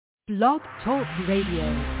Blog Talk Radio.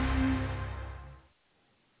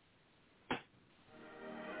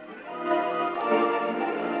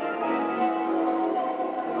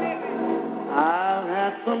 I've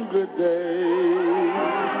had some good days.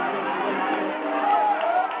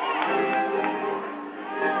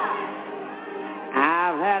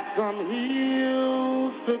 I've had some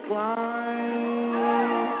hills to climb.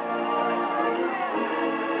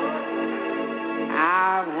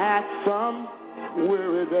 I've had some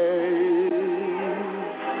weary days.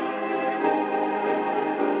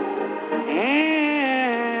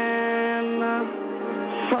 And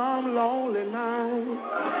some lonely nights.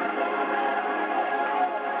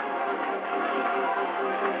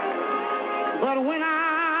 But when I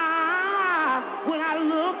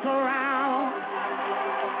look around,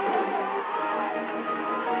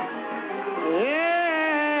 and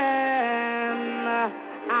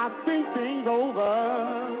I think things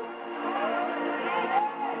over,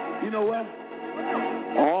 you know what?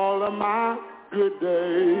 All of my good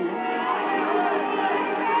days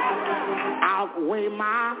outweigh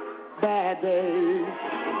my bad days.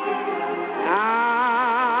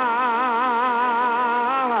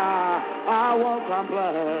 I won't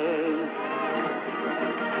complain.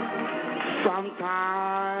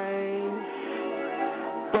 Sometimes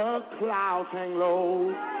the clouds hang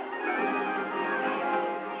low.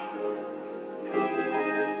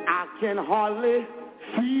 I can hardly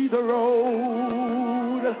see the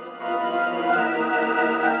road.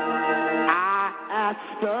 I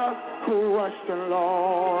asked the question,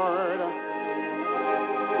 Lord,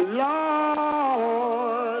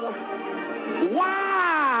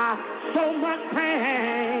 why so much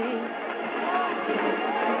pain?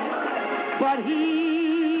 But he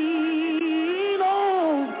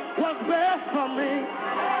knows what's best for me.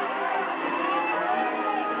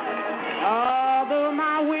 Although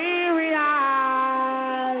my weary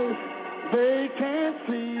eyes, they can't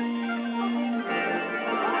see.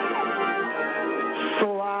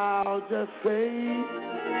 So I'll just say,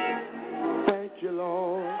 thank you,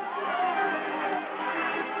 Lord.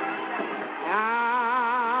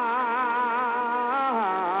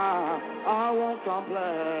 I won't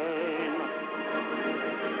complain.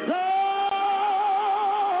 God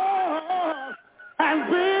has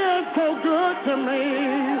been so good to me.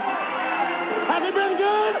 Has he been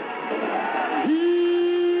good?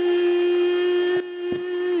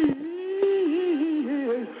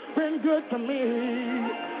 He's been good to me.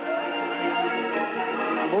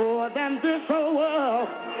 More than this whole world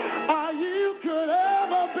or you could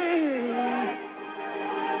ever be.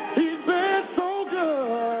 He's been so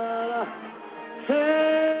good.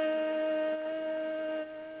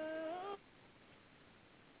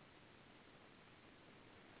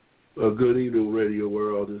 Well, good evening, Radio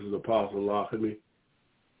World. This is Apostle Lockamy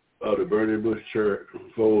of the Burning Bush Church,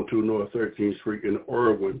 402 North 13th Street in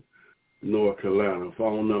Irwin, North Carolina.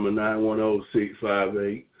 Phone number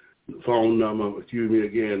 910-658. Phone number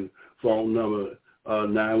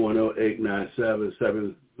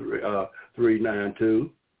 910-897-7392.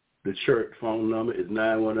 The church phone number is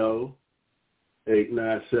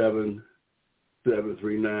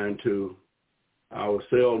 910-897-7392. Our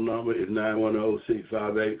cell number is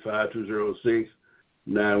 910-658-5206,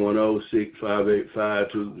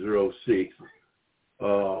 910-658-5206.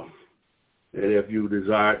 And if you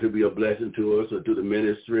desire to be a blessing to us or to the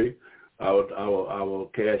ministry, our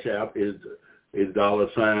cash app is $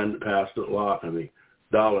 Pastor Lockamy,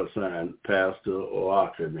 $ Pastor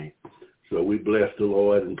Lockamy. So we bless the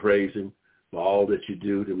Lord and praise him for all that you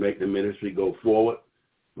do to make the ministry go forward.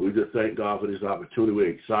 We just thank God for this opportunity. We're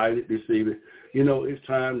excited this evening. You know, it's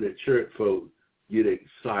time that church folk get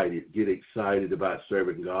excited about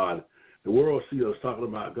serving God. The world sees us talking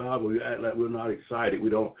about God, but we act like we're not excited. We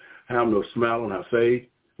don't have no smile on our face.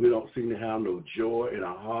 We don't seem to have no joy in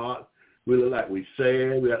our heart. We look like we're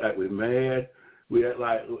sad. We act like we're mad. We act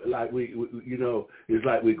like we you know, it's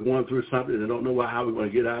like we're going through something and don't know how we're going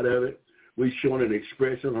to get out of it. We're showing an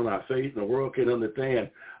expression on our face, and the world can't understand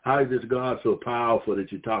how is this God so powerful that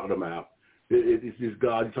you're talking about. It's this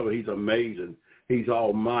God, you're talking about, he's amazing. He's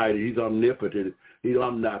almighty. He's omnipotent. He's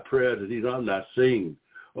omnipresent. He's omniscient.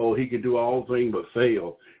 Oh, he can do all things but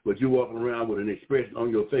fail. But you're walking around with an expression on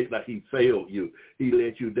your face like he failed you. He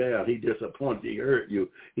let you down. He disappointed. He hurt you.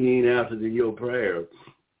 He ain't answered in your prayers.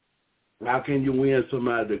 How can you win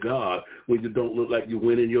somebody to God when you don't look like you're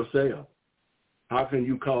winning yourself? How can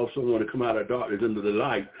you call someone to come out of darkness into the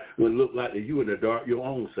light when it look like that you in the dark your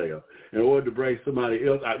own self? In order to bring somebody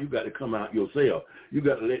else out, you got to come out yourself. You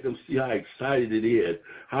got to let them see how excited it is,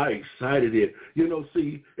 how excited it is. You know,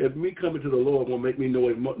 see, if me coming to the Lord will make me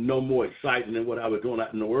no more exciting than what I was doing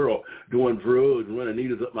out in the world, doing drugs, running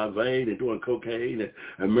needles up my vein and doing cocaine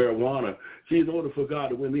and marijuana. See, in order for God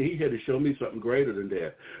to win me, he had to show me something greater than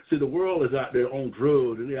that. See, the world is out there on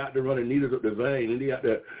drugs, and they're out there running needles up the vein, and they're out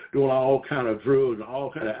there doing all kind of drugs and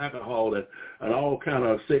all kind of alcohol and all kind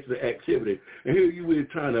of sexual activity. And here you is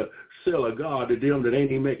trying to sell a God to them that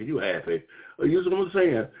ain't even making you happy. You know what I'm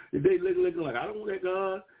saying? They looking like, I don't want that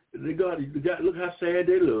God. The God, look how sad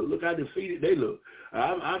they look. Look how defeated they look.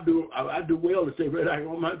 I do well to say, right, I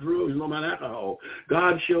on my drugs and on my alcohol.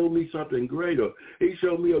 God showed me something greater. He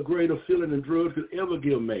showed me a greater feeling than drugs could ever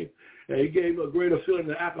give me. And he gave me a greater feeling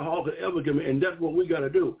than alcohol could ever give me. And that's what we got to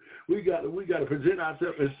do. We got to present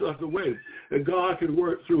ourselves in such a way that God can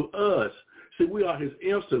work through us. See, we are his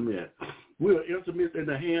instrument. We are instruments in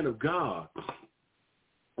the hand of God.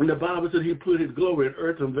 And the Bible said he put his glory in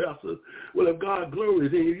earthen vessels. Well, if God's glory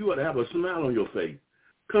is in you, you ought to have a smile on your face.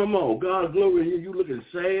 Come on, God's glory in you. You looking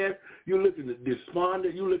sad. You looking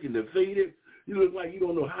despondent. You looking defeated. You look like you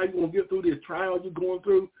don't know how you're going to get through this trial you're going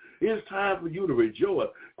through. It's time for you to rejoice.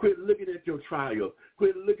 Quit looking at your trial.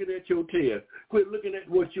 Quit looking at your test. Quit looking at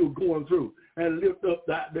what you're going through and lift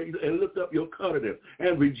up your countenance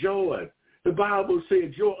and rejoice. The Bible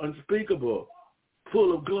says you're unspeakable,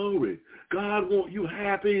 full of glory. God wants you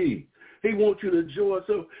happy. He wants you to joy.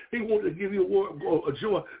 So he wants to give you a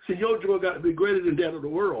joy. See, your joy got to be greater than that of the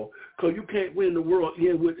world, because you can't win the world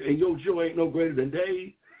in with, and your joy ain't no greater than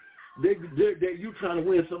theirs. You trying to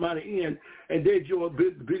win somebody in, and their joy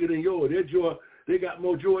bigger than yours. Their joy, they got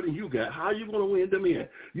more joy than you got. How are you going to win them in?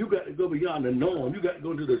 You got to go beyond the norm. You got to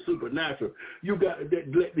go to the supernatural. You got to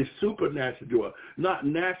let this supernatural joy, not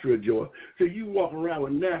natural joy. So you walk around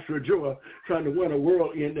with natural joy, trying to win a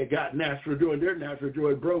world in that got natural joy, and their natural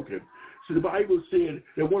joy is broken. So the Bible said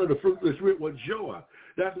that one of the fruits of the Spirit was joy.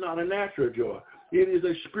 That's not a natural joy. It is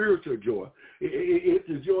a spiritual joy. It's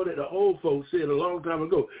the joy that the old folks said a long time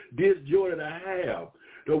ago. This joy that I have,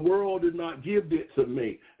 the world did not give this to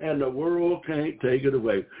me, and the world can't take it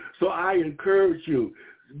away. So I encourage you,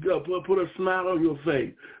 put a smile on your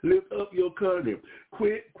face. Lift up your countenance.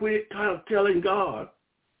 Quit kind of telling God.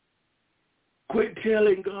 Quit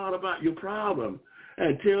telling God about your problem,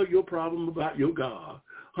 and tell your problem about your God.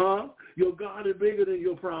 Huh? Your God is bigger than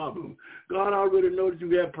your problem. God already knows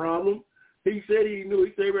you got problems. He said he knew.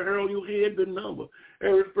 He said every hair on your head been numbered.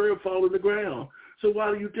 Every sparrow fall in the ground. So why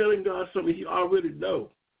are you telling God something he already knows?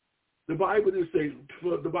 The Bible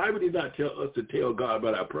did not tell us to tell God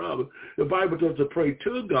about our problem. The Bible tells us to pray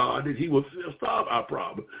to God that he will solve our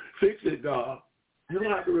problem. Fix it, God. You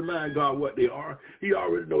don't have to remind God what they are. He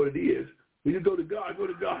already knows what it is. When you go to God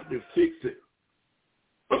to fix it.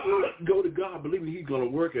 Go to God believing he's going to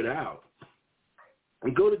work it out.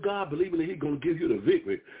 And go to God believing that he's going to give you the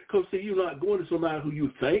victory. Because, see, you're not going to somebody who you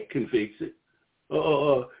think can fix it.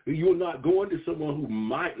 You're not going to someone who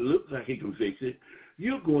might look like he can fix it.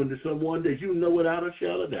 You're going to someone that you know without a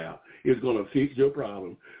shadow of doubt is going to fix your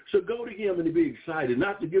problem. So go to him and be excited,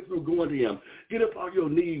 not to get through going to him. Get up on your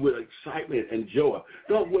knee with excitement and joy.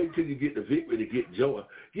 Don't wait till you get the victory to get joy.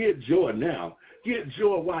 Get joy now. Get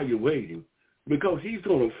joy while you're waiting, because he's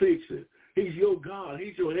going to fix it. He's your God.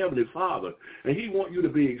 He's your heavenly Father, and he wants you to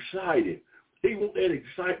be excited. He wants that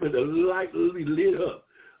excitement to lightly lit up.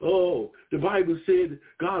 Oh, the Bible said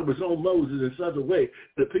God was on Moses in such a way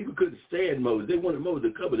that people couldn't stand Moses. They wanted Moses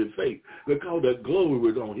to cover their face because the glory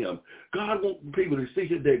was on him. God wants people to see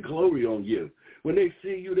that glory on you. When they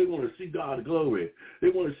see you, they want to see God's glory. They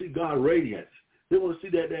want to see God's radiance. They want to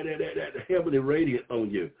see that heavenly radiance on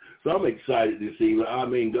you. So I'm excited this evening. I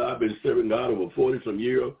mean, I've been serving God over 40-some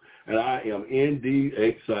years, and I am indeed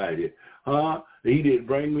excited. He didn't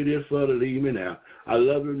bring me this far to leave me now. I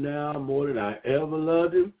love him now more than I ever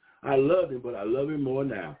loved him. I loved him, but I love him more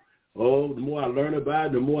now. Oh, the more I learn about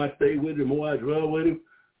him, the more I stay with him, the more I dwell with him,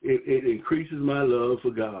 it increases my love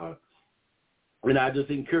for God. And I just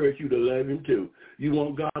encourage you to love him too. You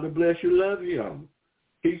want God to bless you, love him.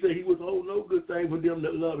 He said he withhold no good thing for them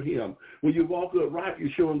that love him. When you walk upright,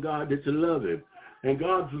 you're showing God that you love him. And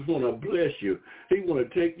God just want to bless you. He want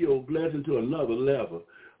to take your blessing to another level.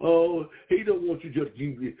 Oh, he don't want you just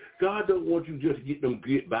God don't want you just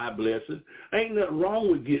get by blessings. Ain't nothing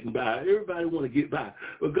wrong with getting by. Everybody want to get by.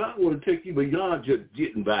 But God want to take you beyond just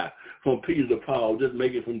getting by, from Peter to Paul, just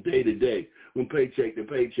make it from day to day, from paycheck to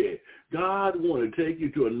paycheck. God want to take you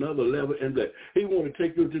to another level, and that he want to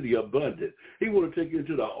take you to the abundance. He want to take you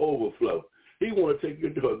to the overflow. He want to take you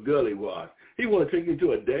into a gully wash. He want to take you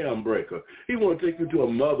to a dam breaker. He want to take you to a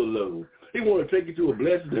mother load. He want to take you to a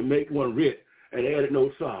blessing and make one rich and add it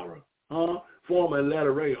no sorrow. Form and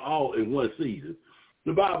latter rain all in one season.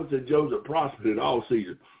 The Bible said Joseph prospered in all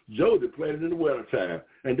seasons. Joseph planted in the wintertime,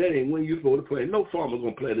 and that ain't when you're supposed to plant. No farmer's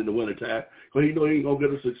going to plant in the wintertime because he know he ain't going to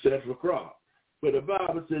get a successful crop. But the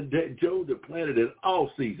Bible said that Joseph planted in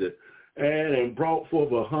all seasons and brought forth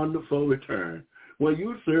 100-fold return. When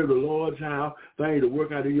you serve the Lord's house, things will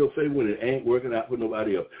work out in your favor when it ain't working out for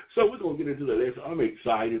nobody else. So we're going to get into the lesson. I'm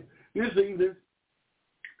excited. This evening,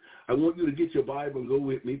 I want you to get your Bible and go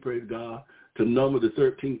with me, praise God, to Numbers the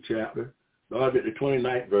 13th chapter. Start at the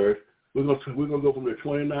 29th verse. We're going to go from the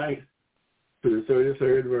 29th to the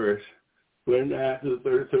 33rd verse, 29th to the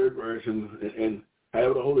 33rd verse, and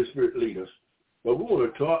have the Holy Spirit lead us. But we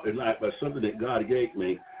want to talk tonight about something that God gave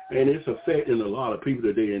me, and it's affecting a lot of people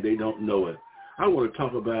today, and they don't know it. I want to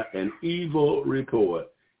talk about an evil report,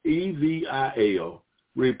 E-V-I-L,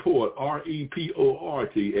 report,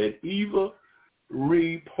 R-E-P-O-R-T, an evil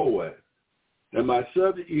report. And my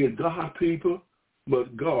subject is God people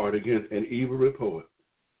must guard against an evil report.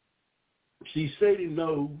 See, Satan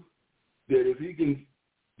knows that if he can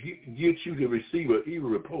get you to receive an evil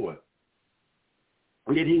report,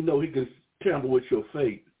 then he knows he can tamper with your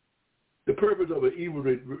faith. The purpose of an evil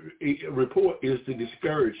report is to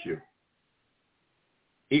discourage you.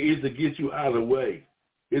 It is to get you out of the way.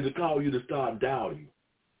 It's to cause you to start doubting.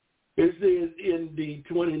 It says in the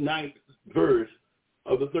 29th verse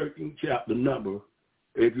of the 13th chapter number,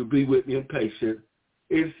 if you be with me and patient,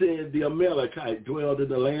 it says the Amalekite dwelled in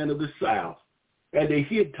the land of the south, and the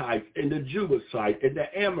Hittites and the Jebusite and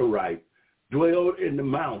the Amorite dwelled in the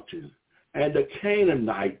mountains, and the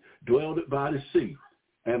Canaanite dwelled by the sea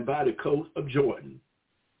and by the coast of Jordan.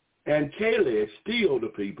 And Caleb stilled the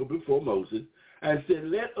people before Moses and said,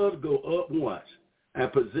 let us go up once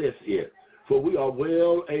and possess it, for we are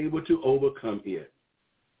well able to overcome it.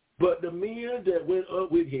 But the men that went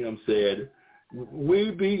up with him said,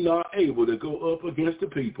 we be not able to go up against the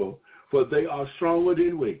people, for they are stronger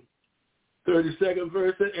than we. 32nd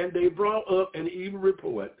verse, and they brought up an evil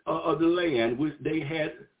report of the land which they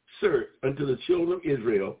had searched unto the children of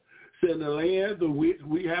Israel, saying, the land to which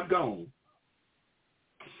we have gone.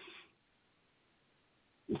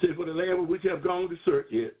 It said, for the land which have gone to search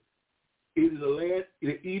it, it is a land,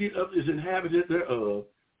 it eateth up its inhabitants thereof,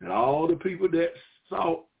 and all the people that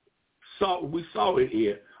we saw it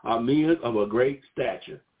in are men of a great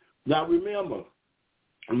stature. Now remember,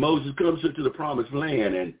 Moses comes into the promised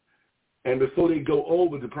land, and before they go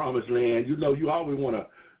over the promised land, you always want to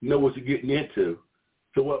know what you're getting into.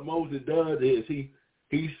 So what Moses does is he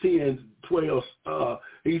sends 12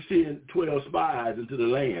 spies into the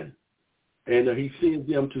land, and he sends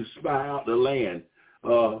them to spy out the land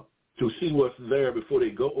to see what's there before they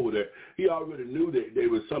go over there. He already knew that there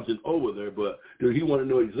was something over there, but he wanted to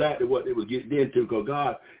know exactly what they were getting into, because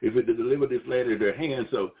God, if it delivered this land in their hands,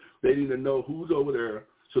 so they need to know who's over there,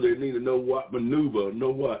 so they need to know what maneuver, know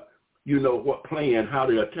what plan, how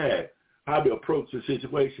to attack, how to approach the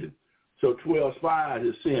situation. So 12 spies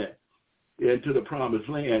are sent into the promised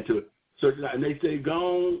land to search it out, and they stayed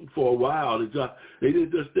gone for a while. They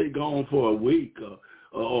didn't just stay gone for a week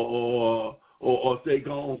or stay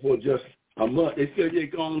gone for just a month. They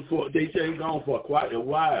stayed gone for quite a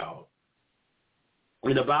while.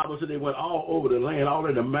 And the Bible said they went all over the land, all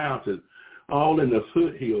in the mountains, all in the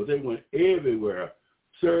foothills. They went everywhere,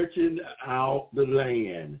 searching out the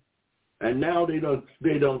land. And now they don't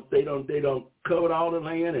cover all the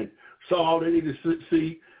land and saw all they need to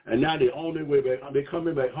see. And now they're on their way back. They're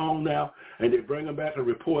coming back home now, and they bring them back a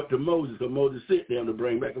report to Moses. So Moses sent them to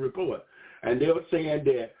bring back a report. And they were saying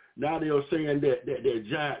that they're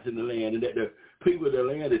giants in the land, and that the people of the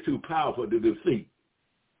land are too powerful to defeat.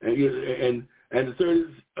 And the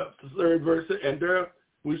third verse, and there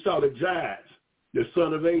we saw the giants, the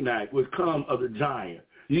son of Anak, would come of the giant.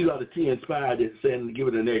 These are the 10 spies that sent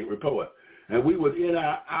giving a negative report. And we were in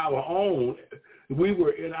our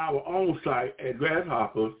own sight at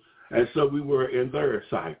grasshoppers, and so we were in their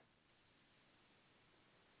sight.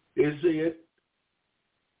 It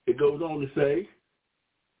goes on to say,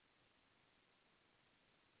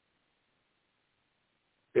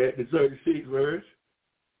 at the 36th verse,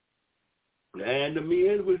 and the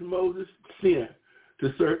men which Moses sent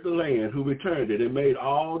to search the land, who returned it, and made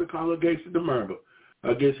all the congregation to murmur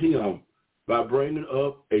against him by bringing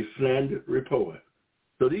up a slandered report.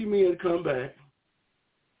 So these men come back,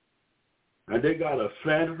 and they got a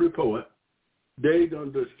slandered report. They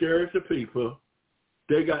done discourage the people.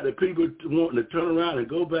 They got the people wanting to turn around and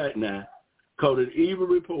go back now, called an evil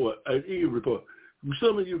report.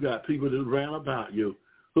 Some of you got people that round about you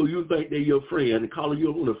who you think they're your friend and calling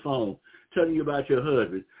you on the phone, telling you about your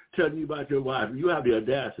husband, telling you about your wife. You have the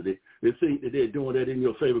audacity to think that they're doing that in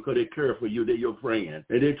your favor because they care for you, they're your friend.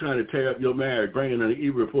 And they're trying to tear up your marriage, bringing an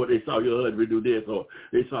evil report. They saw your husband do this or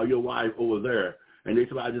they saw your wife over there. And they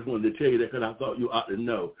said, I just wanted to tell you that because I thought you ought to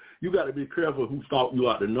know. You got to be careful who thought you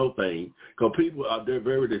ought to know things because people out there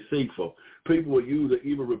very deceitful. People will use an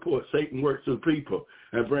evil report. Satan works through people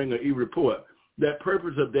and bring an evil report. That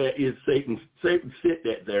purpose of that is Satan sit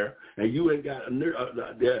that there, and you ain't got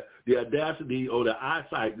the audacity or the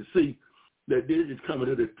eyesight to see that this is coming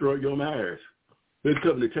to destroy your marriage. It's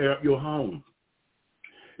coming to tear up your home.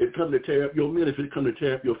 It's coming to tear up your ministry. It's coming to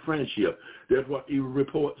tear up your friendship. That's what evil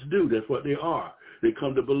reports do. That's what they are. They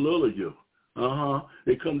come to belittle you.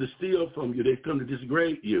 They come to steal from you. They come to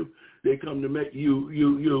degrade you. They come to make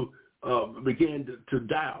you begin to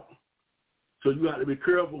doubt. So you got to be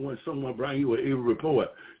careful when someone brings you an evil report.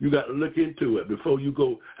 You got to look into it before you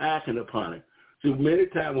go acting upon it. See, many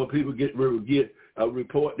times when people get a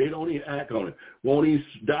report, they don't even act on it, won't even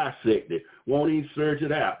dissect it, won't even search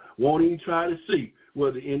it out, won't even try to see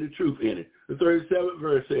whether there's any truth in it. The 37th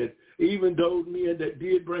verse says, even those men that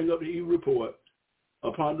did bring up the evil report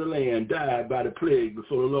upon the land died by the plague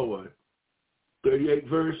before the Lord. 38th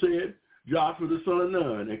verse said, Joshua the son of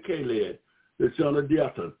Nun and Caleb the son of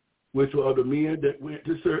Jether, which were the men that went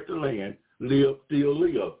to search the land, still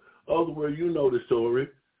live. Other words, you know the story,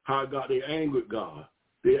 how they angered God.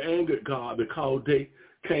 They angered God because they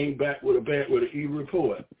came back with an evil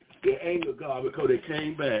report. They angered God because they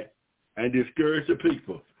came back and discouraged the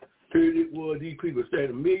people. Here it was, these people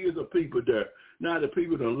standing, millions of people there. Now the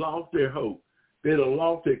people done lost their hope. They done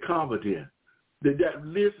lost their confidence.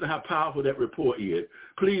 Listen how powerful that report is.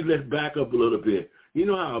 Please let's back up a little bit. You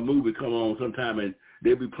know how a movie come on sometime and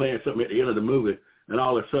they'll be playing something at the end of the movie, and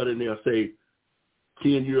all of a sudden they'll say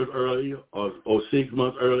 10 years earlier or 6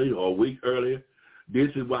 months earlier or a week earlier. This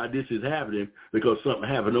is why this is happening, because something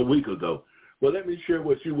happened a week ago. Well, let me share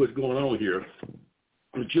with you what's going on here.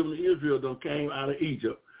 The children of Israel done came out of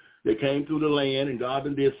Egypt. They came through the land, and God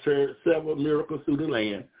did several miracles through the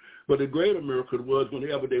land. But the greater miracle was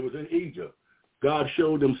whenever they was in Egypt. God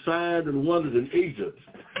showed them signs and wonders in Egypt.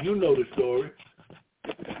 You know the story.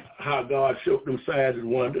 How God showed them signs and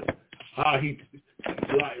wonders, how he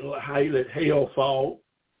let hail fall,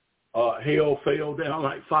 hail fell down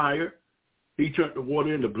like fire. He turned the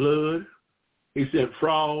water into blood. He sent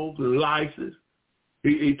frogs and lices.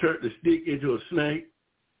 He turned the stick into a snake.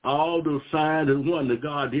 All those signs and wonders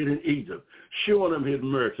God did in Egypt, showing them his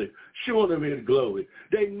mercy, showing them his glory.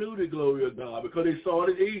 They knew the glory of God because they saw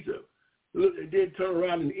it in Egypt. Look, they did turn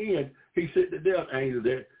around in the end. He sent the death angel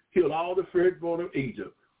that killed all the firstborn of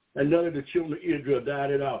Egypt. And none of the children of Israel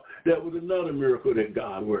died at all. That was another miracle that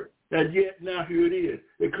God worked. And yet now here it is.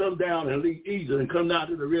 They come down and leave Egypt and come down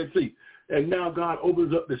to the Red Sea. And now God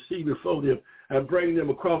opens up the sea before them and brings them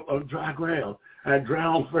across on dry ground and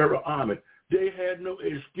drown Pharaoh's army. They had no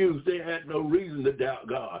excuse. They had no reason to doubt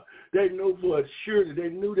God. They knew for surety. They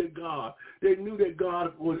knew that God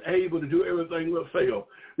was able to do everything but fail.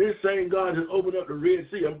 This same God has opened up the Red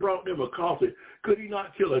Sea and brought them across it. Could he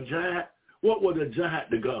not kill a giant? What was a giant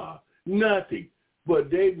to God? Nothing. But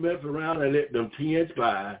they messed around and let them 10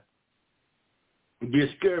 spies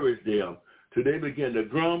discourage them. So they began to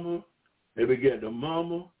grumble, they began to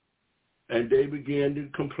mumble, and they began to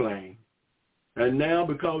complain. And now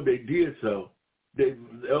because they did so, they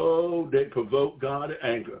provoked God to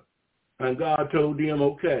anger. And God told them,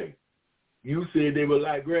 okay, you said they were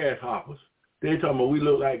like grasshoppers. They talking about we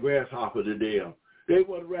look like grasshoppers to them. They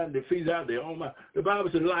went around their feet out of their own mouth. The Bible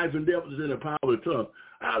says life and death is in the power of the tongue.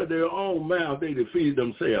 Out of their own mouth, they defeated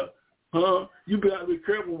themselves. You got to be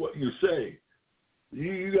careful what you say.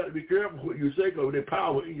 You got to be careful what you say because there's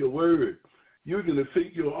power in your word. You can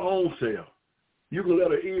defeat your own self. You can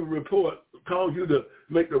let an evil report cause you to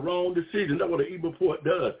make the wrong decision. That's what an evil report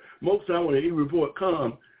does. Most time when an evil report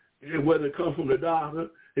comes, whether it comes from the doctor,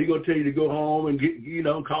 he's going to tell you to go home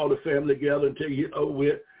and call the family together and tell you it's over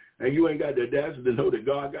with. And you ain't got the audacity to know that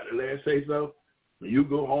God got the last say so. You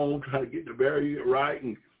go home, try to get the burial right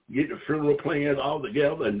and get the funeral plans all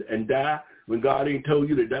together and die when God ain't told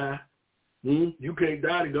you to die. You can't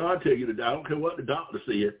die till God tell you to die. I don't care what the doctor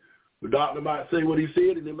said. The doctor might say what he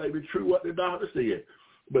said, and it may be true what the doctor said.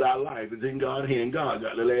 But our life is in God's hand. God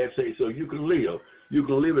got the last say so. You can live. You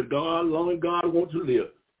can live with God as long as God wants you to live.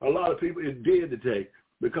 A lot of people is dead today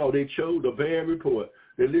because they chose a bad report.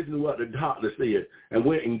 They listened to what the doctor said and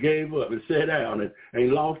went and gave up and sat down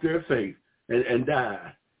and lost their faith and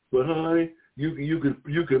died. But honey, you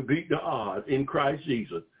can beat the odds in Christ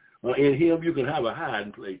Jesus. In him you can have a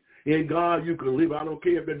hiding place. In God you can live. I don't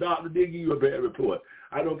care if the doctor did give you a bad report.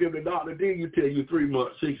 I don't care if the doctor did tell you 3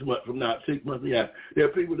 months, 6 months from now, 6 months from now. There are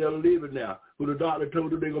people that are living now who the doctor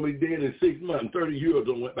told them they're going to be dead in 6 months, and 30 years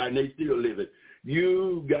went by and they still living.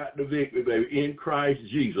 You got the victory, baby, in Christ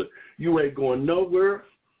Jesus. You ain't going nowhere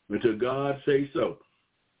until God say so.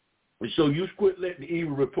 And so you quit letting the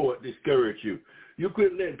evil report discourage you. You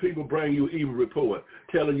quit letting people bring you evil report,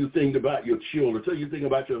 telling you things about your children, telling you things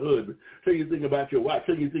about your husband, telling you things about your wife,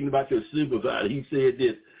 telling you things about your supervisor. He said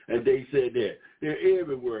this and they said that. They're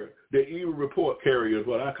everywhere. They're evil report carriers,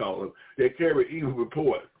 what I call them. They carry evil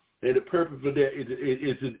report. And the purpose of that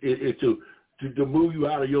is to move you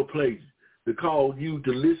out of your place, to cause you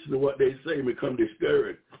to listen to what they say and become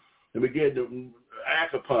discouraged and begin to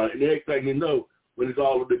act upon it. And the next thing you know, when it's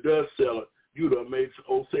all of the dust settling, you done made,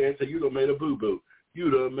 old saying, you done made a boo-boo. You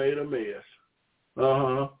done made a mess.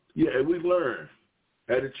 Yeah, and we've learned.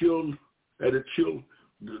 At the children, that you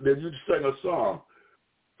sing a song.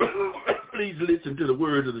 Please listen to the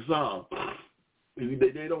words of the song.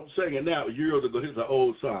 They don't sing it now. Years ago, here's an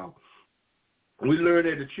old song. We learned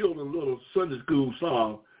at the children's little Sunday school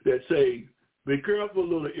song that say, be careful,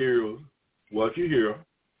 little ears, what you hear.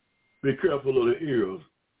 Be careful, little ears,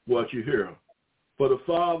 what you hear. For the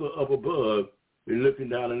Father up above is looking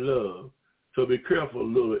down in love. So be careful,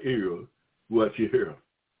 little ears, what you hear.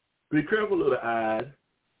 Be careful, little eyes,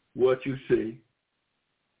 what you see.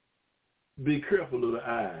 Be careful, little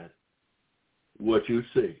eyes, what you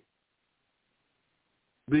see.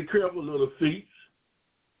 Be careful, little feet,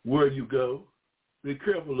 where you go. Be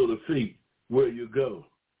careful, little feet, where you go.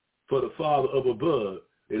 For the Father up above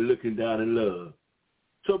is looking down in love.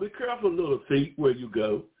 So be careful, little feet, where you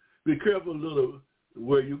go. Be careful, little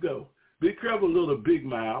where you go. Be careful, little big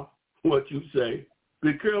mouth, what you say.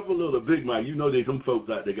 Be careful, little big mouth. You know there's some folks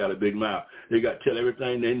out there got a big mouth. They got to tell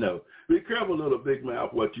everything they know. Be careful, little big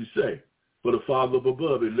mouth, what you say. For the Father up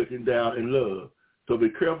above is looking down in love. So be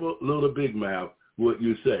careful, little big mouth, what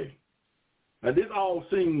you say. And this all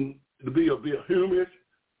seems to be a bit humorous,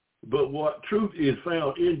 but what truth is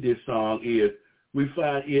found in this song is we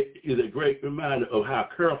find it is a great reminder of how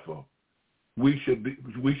careful we should be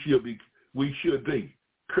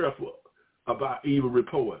careful about evil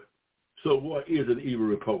report. So what is an evil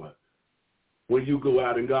report? When you go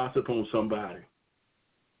out and gossip on somebody,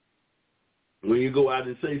 when you go out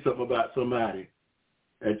and say something about somebody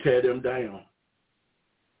and tear them down,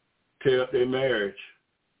 tear up their marriage,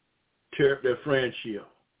 tear up their friendship,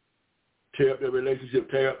 tear up their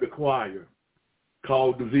relationship, tear up the choir,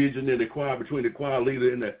 cause division in the choir between the choir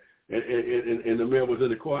leader and the members of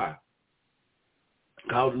the choir,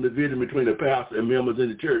 causing division between the pastor and members in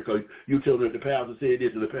the church because you tell them that the pastor said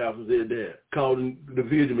this and the pastor said that, causing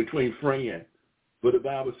division between friends. But the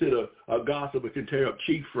Bible said a gossiper can tear up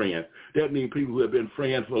chief friends. That means people who have been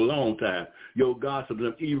friends for a long time. Your gossip is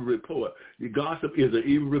an evil report. Your gossip is an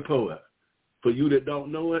evil report. For you that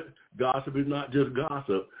don't know it, gossip is not just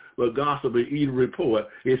gossip, but gossip is evil report.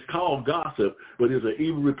 It's called gossip, but it's an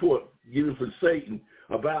evil report given from Satan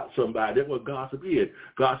about somebody. That's what gossip is.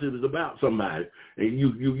 Gossip is about somebody, and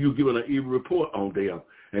you giving an evil report on them,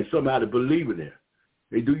 and somebody believing it.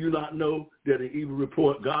 And do you not know that an evil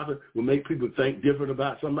report, gossip, will make people think different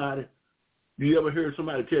about somebody? You ever heard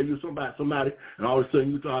somebody tell you something about somebody, and all of a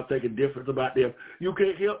sudden you start thinking different about them? You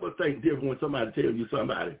can't help but think different when somebody tells you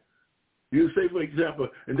somebody. You say, for example,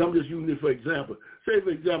 and I'm just using this for example. Say, for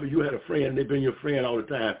example, you had a friend, they've been your friend all the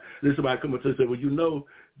time. Then somebody come up to you and say, well,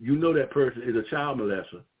 you know that person is a child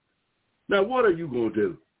molester. Now, what are you going to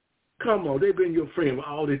do? Come on, they've been your friend for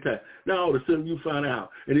all this time. Now, all of a sudden, you find out,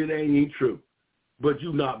 and it ain't even true. But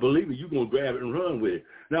you not believing, you're going to grab it and run with it.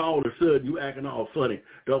 Now, all of a sudden, you acting all funny,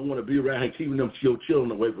 don't want to be around and keeping your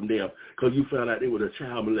children away from them because you found out they were a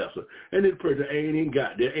child molester. And this person ain't even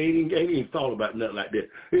got that, ain't even thought about nothing like that.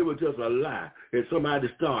 It was just a lie that somebody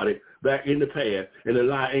started back in the past, and the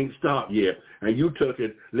lie ain't stopped yet. And you took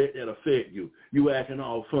it, let that affect you. You acting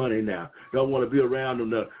all funny now. Don't want to be around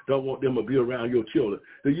them, don't want them to be around your children.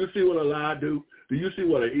 Do you see what a lie do? Do you see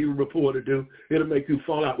what an evil reporter do? It'll make you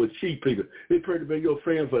fall out with cheap people. It's pretty been your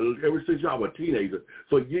friend ever since y'all were teenagers.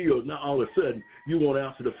 For years, now all of a sudden, you won't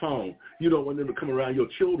answer the phone. You don't want them to come around your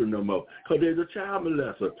children no more because there's a child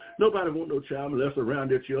molester. Nobody wants no child molester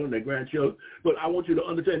around their children, their grandchildren. But I want you to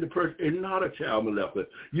understand the person is not a child molester.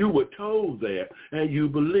 You were told that, and you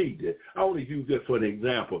believed it. I only use that for an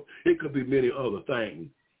example. It could be many other things.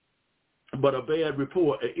 But a bad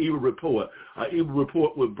report, an evil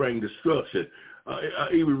report would bring destruction.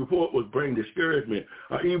 evil report would bring discouragement.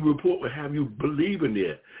 An evil report would have you believing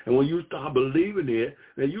it. And when you start believing it,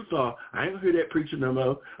 then you thought, I ain't gonna hear that preacher no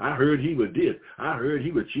more. I heard he was this. I heard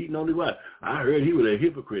he was cheating on his wife. I heard he was a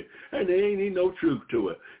hypocrite. And there ain't even no truth to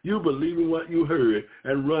it. You believing what you heard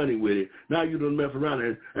and running with it. Now you done mess around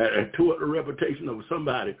and tore the reputation of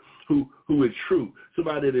somebody who is true,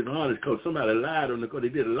 somebody that is honest, because somebody lied on them because they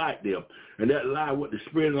didn't like them. And that lie was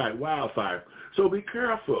spreading like wildfire. So be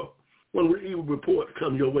careful when evil reports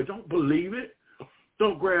come your way. Don't believe it.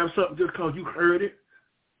 Don't grab something just because you heard it.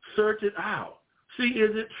 Search it out. See,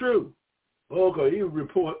 is it true? Okay, evil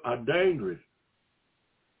reports are dangerous.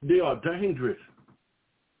 They are dangerous.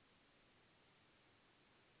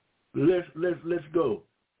 Let's go.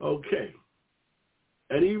 Okay.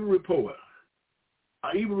 An evil report.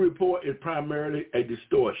 An evil report is primarily a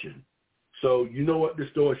distortion. So you know what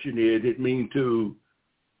distortion is. It means to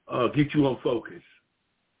get you on focus.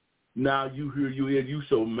 Now you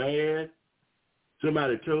so mad.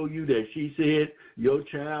 Somebody told you that she said your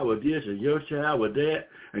child was this and your child was that.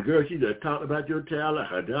 And girl, she just talked about your child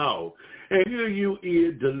like a dog. And here you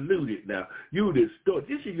is deluded now. You distort.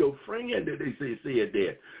 This is your friend that they said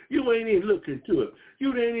that. You ain't even looked into it.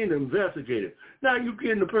 You ain't even investigated. Now you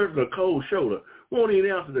getting the person a cold shoulder. Won't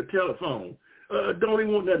even answer the telephone. Don't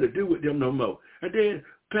even want nothing to do with them no more. And then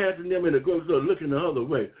passing them in the grocery store looking the other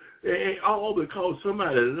way. And all because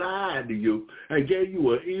somebody lied to you and gave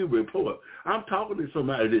you an evil report. I'm talking to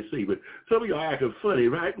somebody this evening. Some of y'all acting funny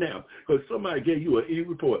right now because somebody gave you an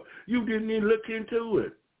evil report. You didn't even look into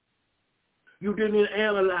it. You didn't even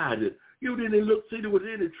analyze it. You didn't even look, see if there was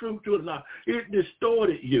any truth to it or not. It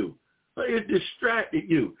distorted you. It distracted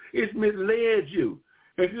you. It misled you.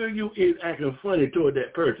 And here you is acting funny toward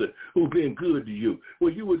that person who been good to you.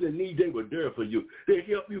 When you was in need, they were there for you. They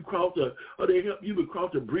helped you cross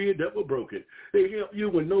the bridge that was broken. They helped you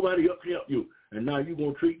when nobody else helped you. And now you're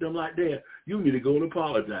going to treat them like that. You need to go and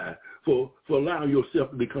apologize for allowing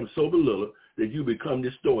yourself to become so belittled that you become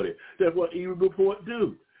distorted. That's what evil reports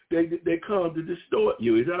do. They come to distort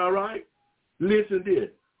you. Is that all right? Listen to this.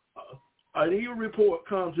 An evil report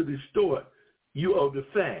comes to distort you of the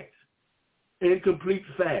facts. Incomplete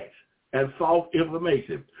facts and false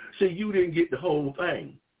information. See, you didn't get the whole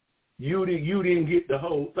thing. You didn't get the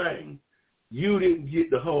whole thing. You didn't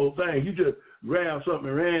get the whole thing. You just grabbed something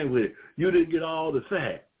and ran with it. You didn't get all the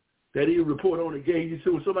facts. That evil report only gave you.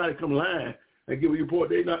 So when somebody come lying and give a report,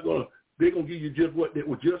 they're gonna give you just what that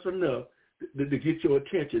was just enough to get your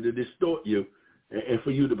attention, to distort you, and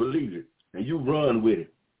for you to believe it, and you run with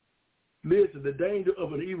it. Listen, the danger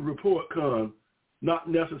of an evil report comes not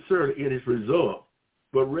necessarily in its result,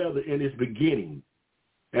 but rather in its beginning.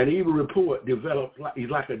 An evil report develops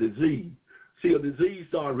like a disease. See, a disease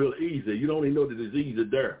starts real easy. You don't even know the disease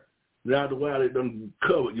is there. Now the while it done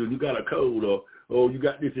covered you, you got a cold or you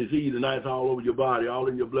got this disease and it's all over your body, all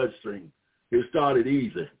in your bloodstream. It started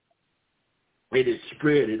easy. It is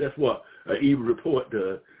spreading. That's what an evil report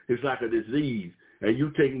does. It's like a disease, and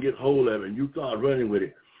you get hold of it, and you start running with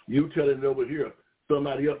it. You telling it over here.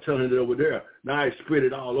 Somebody else telling it over there. Now it's spread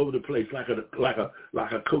it all over the place like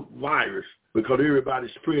a cooked virus because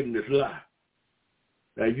everybody's spreading this lie.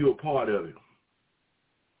 And you're a part of it.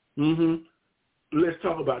 Let's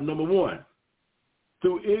talk about number one.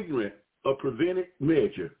 Through ignorant or prevented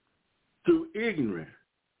measure. Through ignorant.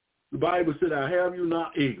 The Bible said, I have you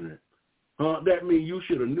not ignorant. That means you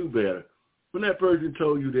should have knew better. When that person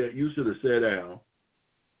told you that, you should have sat down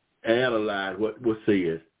and analyzed what was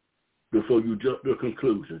said before you jump to a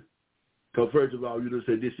conclusion. So first of all, you just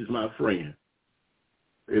said, this is my friend.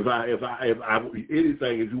 If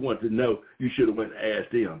anything, if you want to know, you should have went and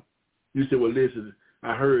asked them. You said, well, listen,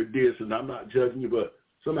 I heard this, and I'm not judging you, but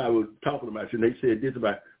somebody was talking about you, and they said this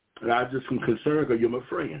about, and I just am concerned because you're my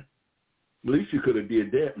friend. At least you could have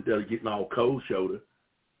did that instead of getting all cold shoulder,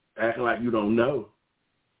 acting like you don't know,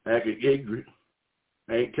 acting ignorant,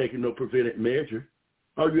 ain't taking no preventive measure.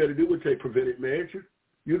 All you had to do was take preventive measure.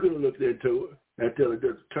 You could have looked into it and tell it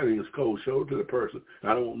just turning his cold shoulder to the person.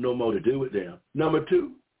 I don't want no more to do with them. Number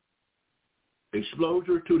two,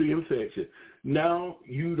 exposure to the infection. Now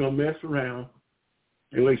you don't mess around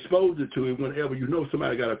and exposure to it whenever you know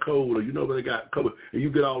somebody got a cold or you know they got COVID and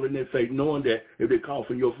you get all in their face knowing that if they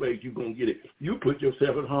cough in your face, you're going to get it. You put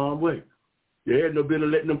yourself in harm's way. You had no business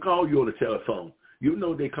letting them call you on the telephone. You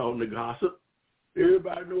know they calling the gossip.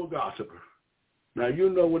 Everybody know a gossiper. Now, you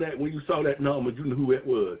know when you saw that number, you knew who it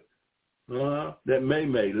was. That May,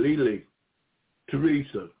 Lily,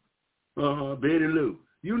 Teresa, Betty Lou.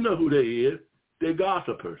 You know who they is. They're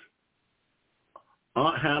gossipers.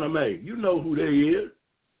 Aunt Hannah Mae. You know who they is.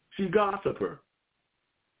 She's gossiper.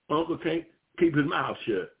 Uncle can't keep his mouth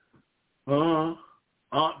shut.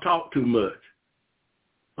 Talk too much.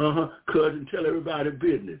 Cousin, tell everybody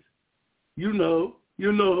business. You know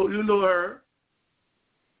her.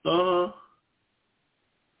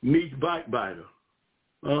 Niece backbiter.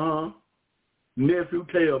 Nephew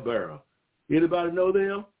tailbearer. Anybody know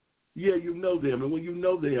them? Yeah, you know them. And when you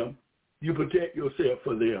know them, you protect yourself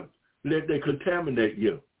for them. Let they contaminate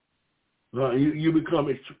you. You become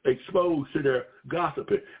exposed to their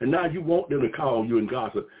gossiping. And now you want them to call you and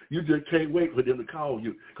gossip. You just can't wait for them to call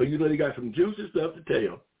you because you know they got some juicy stuff to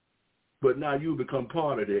tell. But now you become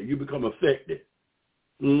part of that. You become affected.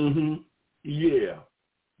 Yeah,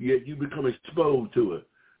 you become exposed to it.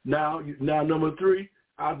 Now number 3,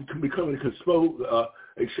 I becoming exposed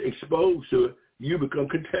to it. You become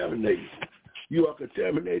contaminated. You are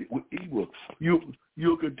contaminated with evil.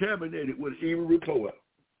 You're contaminated with evil report,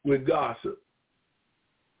 with gossip.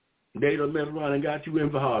 They done mess around and got you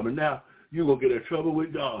involved, and now you're going to get in trouble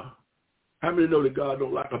with God. How many know that God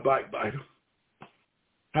don't like a backbiter?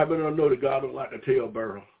 How many know that God don't like a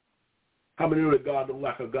talebearer? How many know that God don't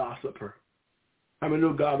like a gossiper? How many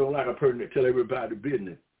know God don't like a person that tell everybody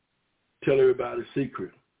business, tell everybody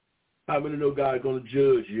secret? How many know God is going to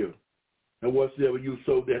judge you? And whatsoever you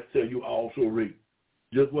sow, that shall you also reap.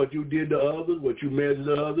 Just what you did to others, what you measured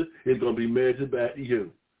to others, is going to be measured back to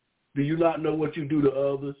you. Do you not know what you do to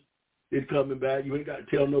others? It's coming back. You ain't got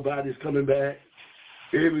to tell nobody it's coming back.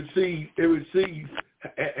 Every seed that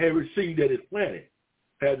is planted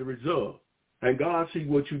has a result. And God sees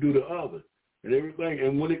what you do to others and everything.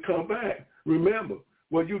 And when it come back, remember,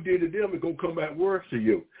 what you did to them is going to come back worse to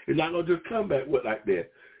you. It's not going to just come back like that.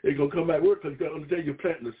 It's going to come back worse because you got to understand you're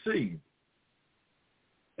planting a seed.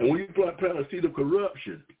 And when you plant a seed of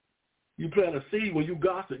corruption, you plant a seed. When you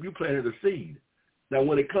gossip, you planted a seed. Now,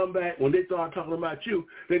 when they come back, when they start talking about you,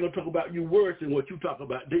 they're going to talk about you worse than what you talk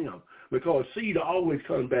about them, because seed always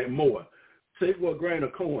comes back more. Say for a grain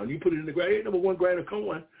of corn. You put it in the ground, ain't number 1 grain of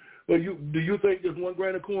corn. But do you think just 1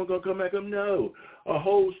 grain of corn going to come back up? No. A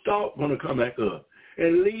whole stalk going to come back up.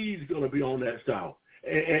 And leaves going to be on that stalk.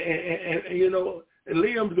 And you know, and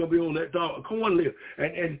limbs going to be on that stalk, corn limb.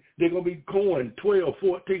 And they're going to be corn, 12,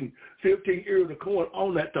 14, 15 ears of corn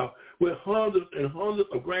on that stalk with hundreds and hundreds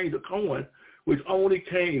of grains of corn, which only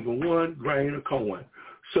came from 1 grain of corn.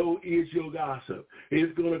 So is your gossip.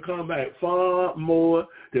 It's going to come back far more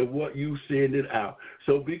than what you send it out.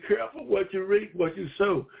 So be careful what you reap, what you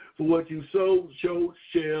sow. For what you sow, so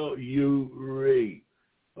shall you reap.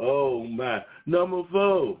 Oh, my. Number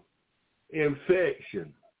 4,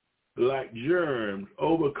 infection, like germs,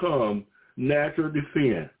 overcome natural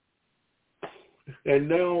defense. And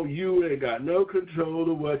now you ain't got no control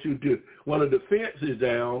of what you do. When the defense is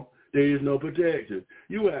down, there is no protection.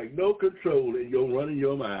 You have no control in your running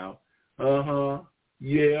your mouth.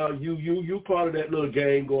 Yeah, you part of that little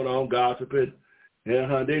game going on, gossiping.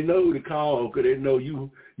 They know the call because they know you're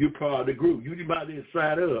part of the group. You might be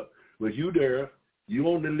signed up, but you there, you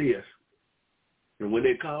on the list. And when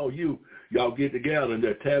they call you, y'all get together and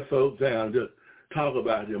just tap folks down, just talk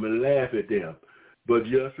about them and laugh at them. But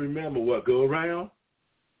just remember, what go around,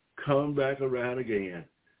 come back around again.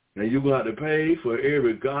 And you're going to have to pay for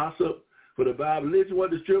every gossip for the Bible. Listen to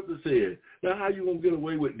what the scripture said. Now, how you going to get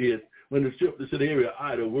away with this when the scripture said every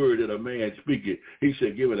idle word that a man speaketh, he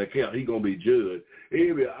should give an account. He's going to be judged.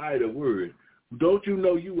 Every idle word. Don't you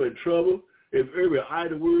know you in trouble if every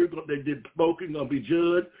idle word that did spoken going to be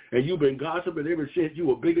judged, and you've been gossiping ever since you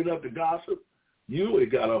were big enough to gossip? You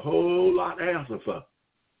ain't got a whole lot to answer for.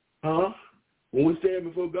 When we stand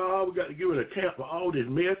before God, we got to give an account for all this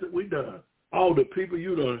mess that we done. All the people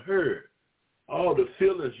you done hurt, all the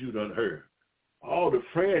feelings you done hurt, all the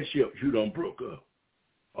friendships you done broke up,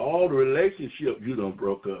 all the relationships you done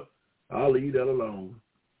broke up. I'll leave that alone.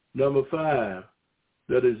 Number 5,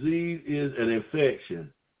 the disease is an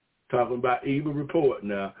infection. Talking about evil report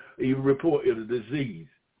now. Evil report is a disease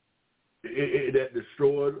that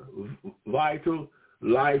destroys vital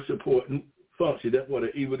life-supporting function. That's what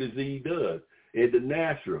an evil disease does. It's the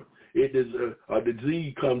natural. It is a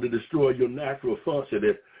disease come to destroy your natural function,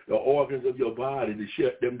 that the organs of your body, to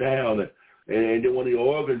shut them down. And then when the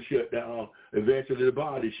organs shut down, eventually the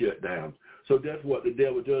body shut down. So that's what the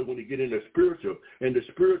devil does when he get in the spiritual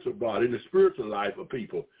body, in the spiritual life of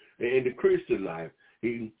people, in the Christian life.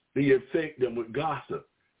 He infect them with gossip.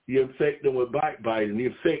 He infect them with backbiting. He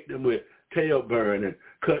infect them with tail bearing and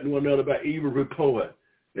cutting one another by evil report.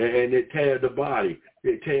 And it tears the body.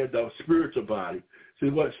 It tears the spiritual body. See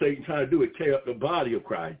what Satan trying to do is tear up the body of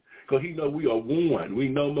Christ, because he know we are one. We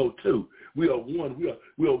no more two. We are one.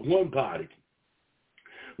 We are one body,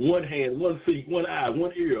 one hand, one feet, one eye,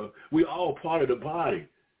 one ear. We all part of the body,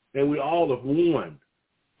 and we all of one.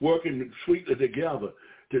 working sweetly together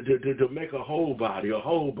to make a whole body.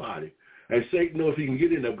 And Satan knows he can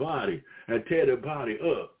get in the body and tear the body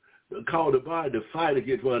up, cause the body to fight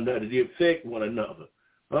against one another, to infect one another.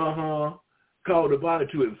 Cause the body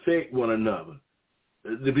to infect one another,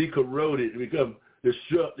 to be corroded, to become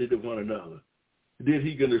destructive to one another. Then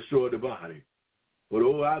he can destroy the body. But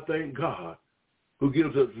I thank God who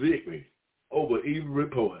gives us victory over evil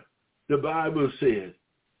report. The Bible says,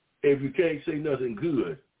 if you can't say nothing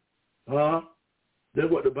good, that's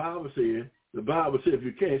what the Bible says. The Bible says if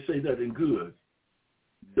you can't say nothing good,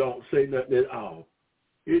 don't say nothing at all.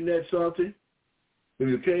 Isn't that something? If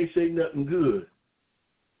you can't say nothing good,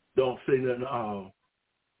 don't say nothing at all.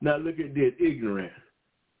 Now look at this, ignorant.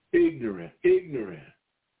 2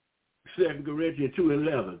 Corinthians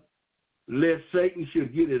 2:11. Lest Satan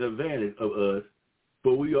should get an advantage of us,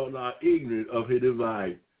 but we are not ignorant of his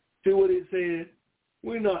device. See what it says?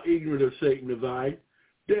 We're not ignorant of Satan's device.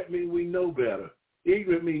 That means we know better.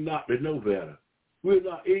 Ignorant means not to know better. We're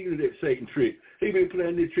not ignorant at Satan's trick. He's been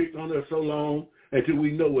playing this trick on us so long until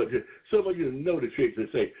we know what to. Some of you know the tricks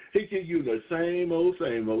that say he can use the same old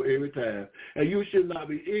every time. And you should not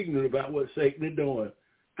be ignorant about what Satan is doing.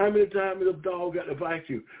 How many times has a dog got to bite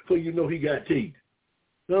you before you know he got teeth?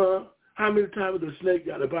 How many times has a snake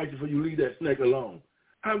got to bite you before you leave that snake alone?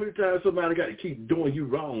 How many times somebody got to keep doing you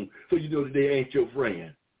wrong so you know that they ain't your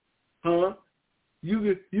friend? You've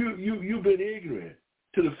been ignorant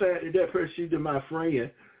to the fact that that person, she's my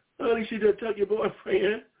friend. Honey, she just took your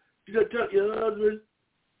boyfriend. She just took your husband.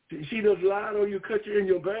 She just lied on you, cut you in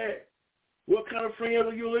your back. What kind of friend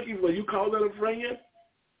are you looking for? You call that a friend?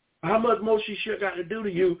 How much more she sure got to do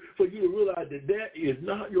to you for you to realize that that is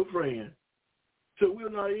not your friend? So we're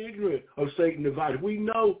not ignorant of Satan's device. We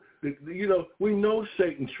know that, we know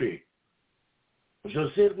Satan's trick.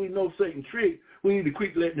 So since we know Satan's trick, we need to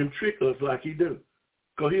quit letting him trick us like he do.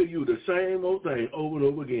 Because he'll use the same old thing over and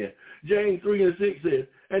over again. James 3:6 says,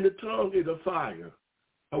 and the tongue is a fire,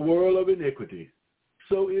 a world of iniquity.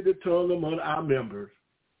 So is the tongue among our members,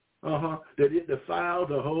 that it defiles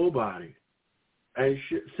the whole body and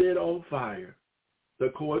set on fire the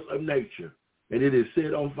course of nature, and it is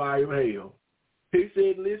set on fire of hell. He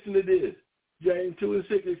said, listen to this. James 2:6,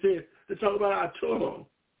 it says, to talk about our tongue.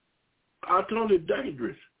 Our tongue is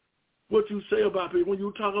dangerous. What you say about people, when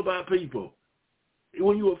you talk about people,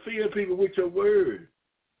 when you offend people with your words,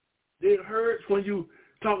 it hurts when you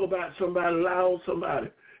talk about somebody, lie on somebody,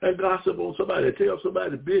 and gossip on somebody, tell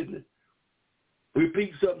somebody business.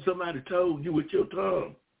 Repeat something somebody told you with your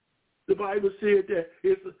tongue. The Bible said that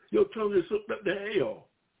your tongue is hooked up to hell.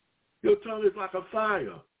 Your tongue is like a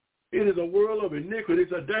fire. It is a world of iniquity.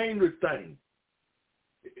 It's a dangerous thing.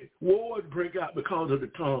 Wars break out because of the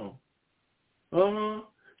tongue.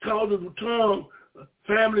 Because of the tongue,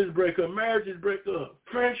 families break up, marriages break up,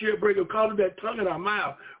 friendship break up because of that tongue in our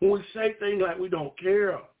mouth. When we say things like we don't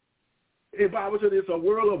care. The Bible says it's a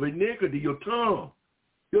world of iniquity, your tongue.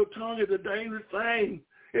 Your tongue is a dangerous thing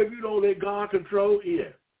if you don't let God control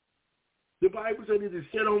it. The Bible says it is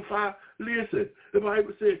set on fire. Listen, the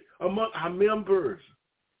Bible says among our members,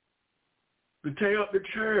 to tear up the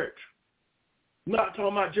church. Not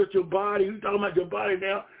talking about just your body. You're talking about your body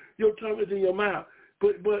now. Your tongue is in your mouth.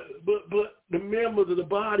 But the members of the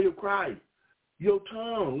body of Christ, your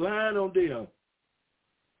tongue, lying on them,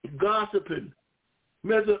 gossiping,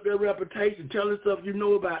 mess up their reputation, telling stuff you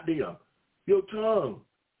know about them. Your tongue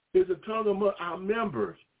is a tongue among our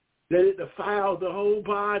members, that it defiles the whole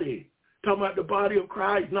body. Talking about the body of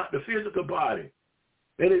Christ, not the physical body.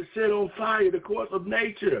 And it's set on fire, the course of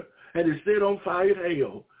nature, and it's set on fire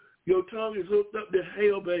hell. Your tongue is hooked up to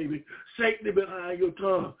hell, baby. Satan behind your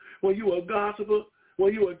tongue. When you a gossiper,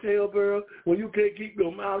 when you a talebearer, when you can't keep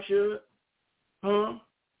your mouth shut,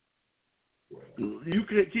 you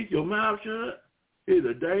can't keep your mouth shut, it's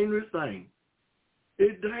a dangerous thing.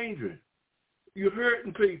 It's dangerous. You're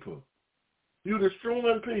hurting people. You're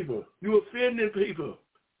destroying people. You're offending people.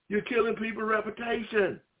 You're killing people's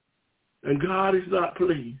reputation. And God is not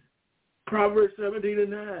pleased. Proverbs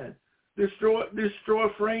 17:9. Destroy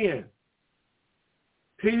friend.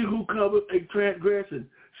 He who covers a transgression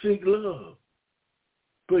seek love.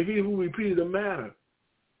 But he who repeats a matter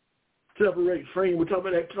separates friend. We're talking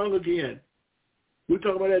about that tongue again. We're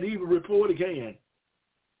talking about that evil report again.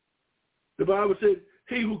 The Bible says,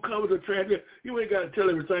 he who covers a transgression, you ain't got to tell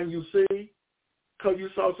everything you see. Because you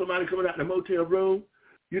saw somebody coming out in the motel room.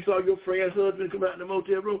 You saw your friend's husband come out in the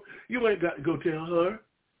motel room. You ain't got to go tell her.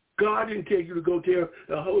 God didn't tell you to go tell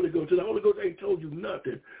the Holy Ghost. The Holy Ghost ain't told you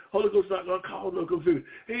nothing. Holy Ghost not going to cause no confusion.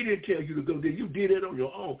 He didn't tell you to go there. You did it on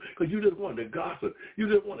your own because you just wanted to gossip. You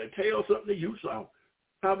just wanted to tell something that you saw.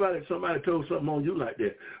 How about if somebody told something on you like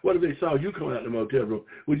that? What if they saw you coming out of the motel room?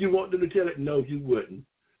 Would you want them to tell it? No, you wouldn't.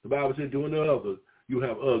 The Bible said, doing to others, you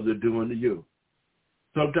have others doing to you.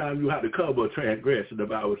 Sometimes you have to cover a transgression, the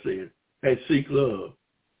Bible says, and seek love.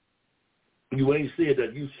 You ain't said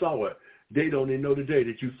that you saw it. They don't even know the day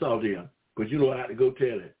that you saw them, because you don't have to go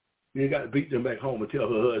tell it. You ain't got to beat them back home and tell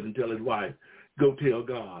her husband, tell his wife. Go tell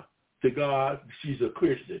God. Say, God, she's a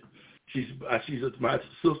Christian. She's my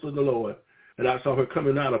sister in the Lord. And I saw her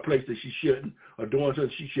coming out of a place that she shouldn't, or doing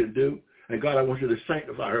something she shouldn't do. And God, I want you to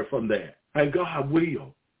sanctify her from that. And God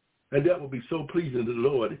will. And that will be so pleasing to the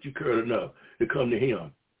Lord that you cared enough to come to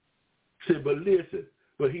him. Said, but listen,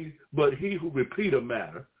 but he who repeat a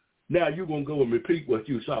matter, now you're going to go and repeat what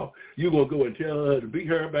you saw. You're going to go and tell her to beat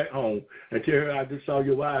her back home and tell her, I just saw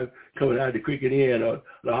your wife coming out of the Cricket Inn or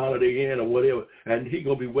the Holiday Inn or whatever. And he's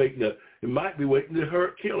going to be waiting to, it might be waiting to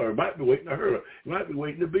hurt, kill her. It might be waiting to hurt her. It might be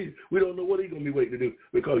waiting to beat her. We don't know what he's going to be waiting to do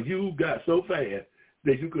because you got so fast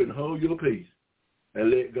that you couldn't hold your peace and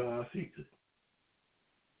let God fix it.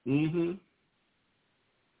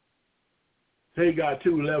 Hagar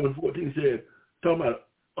 2:11-14 said, talking about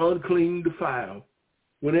unclean, defiled.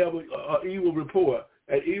 Whenever an evil report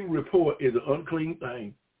is an unclean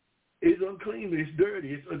thing. It's unclean, it's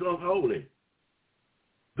dirty, it's unholy.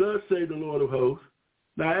 Thus say the Lord of hosts.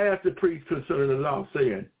 Now I asked the priest concerning the law,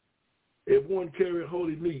 saying, if one carry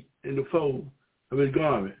holy meat in the fold of his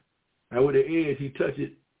garment, and with the edge he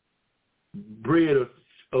toucheth bread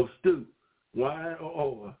of stew, wine or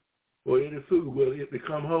oil, or any food, will it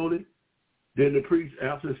become holy? Then the priest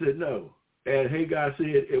answered and said, no. And Hagar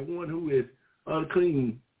said, if one who is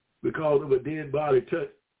unclean because of a dead body touch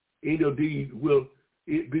any deed, will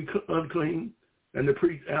it be unclean? And the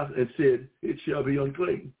priest answered and said, it shall be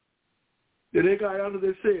unclean. Then Hagar answered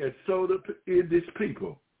and said, so is this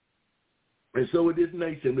people, and so is this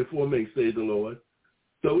nation before me, says the Lord.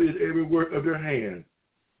 So is every work of their hand,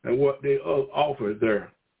 and what they offer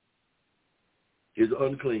there is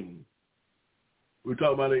unclean. We're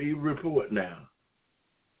talking about an evil report now.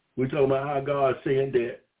 We're talking about how God's saying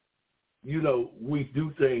that, you know, we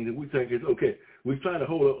do things and we think it's okay. We're trying to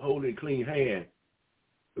hold a holy and clean hand,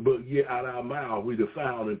 but yet out of our mouth we're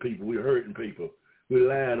defiling people, we're hurting people, we're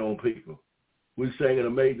lying on people. We're singing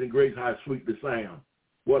Amazing Grace, how sweet the sound.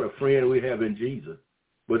 What a friend we have in Jesus.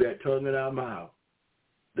 But that tongue in our mouth,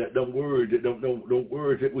 that them words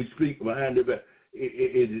that we speak behind the back,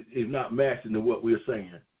 it is not matching to what we're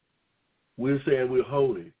saying. We're saying we're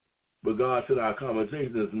holy, but God said our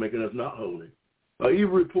conversation is making us not holy. An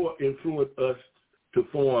evil report influenced us to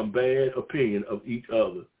form bad opinion of each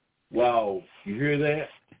other. Wow, you hear that?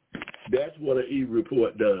 That's what an evil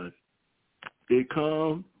report does. It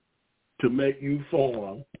comes to make you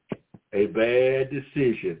form a bad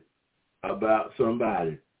decision about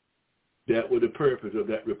somebody. That was the purpose of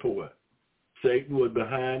that report. Satan was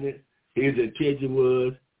behind it. His intention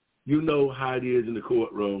was, you know how it is in the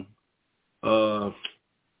courtroom.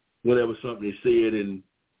 Whenever something is said and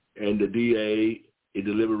the DA is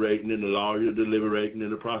deliberating and the lawyer is deliberating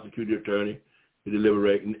and the prosecuting attorney is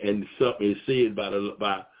deliberating and something is said by the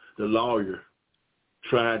lawyer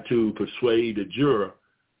trying to persuade the juror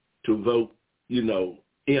to vote, you know,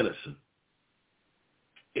 innocent.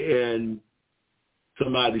 And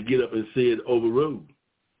somebody get up and said overruled,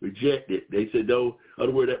 rejected. They said, no,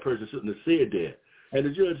 other word, that person shouldn't have said that. And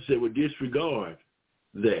the judge said, well, disregard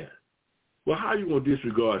that. Well, how you going to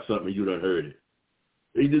disregard something you done heard it?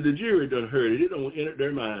 Either the jury done heard it, it don't enter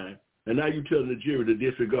their mind, and now you telling the jury to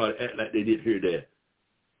disregard it, act like they didn't hear that.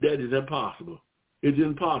 That is impossible. It's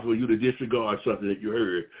impossible you to disregard something that you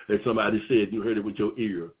heard, that somebody said, you heard it with your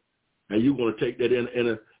ear. And you're going to take that in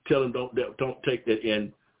and tell them don't take that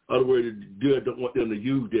in. In other words, the judge don't want them to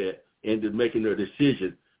use that into making their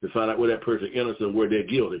decision to find out where that person is innocent, where they're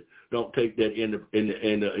guilty. Don't take that in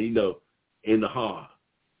the heart.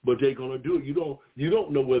 But they're going to do it. You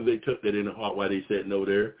don't know whether they took that in the heart while they said no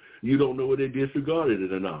there. You don't know whether they disregarded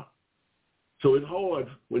it or not. So it's hard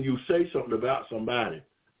when you say something about somebody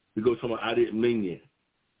because I didn't mean it.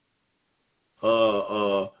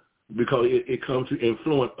 Because it comes to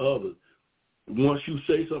influence others. Once you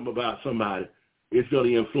say something about somebody, it's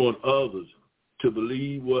going to influence others to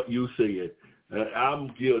believe what you said. I'm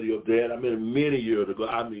guilty of that. Many years ago,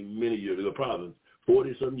 probably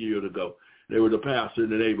 40-some years ago, there was a pastor in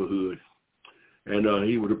the neighborhood, and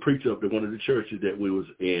he was a preacher up at one of the churches that we was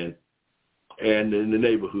in, and in the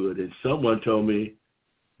neighborhood, and someone told me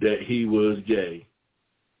that he was gay.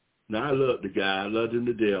 Now, I loved the guy. I loved him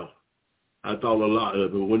to death. I thought a lot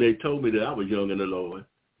of him. When they told me that, I was young in the Lord.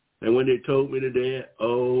 And when they told me that,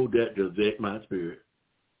 that just vexed my spirit.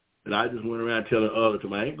 And I just went around telling others,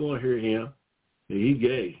 I ain't going to hear him. He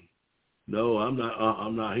gay. No, I'm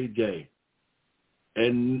not. He's gay.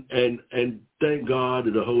 And thank God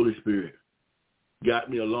that the Holy Spirit got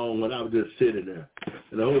me along when I was just sitting there.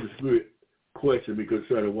 And the Holy Spirit questioned me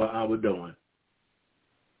concerning what I was doing.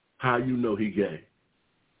 How you know he gay?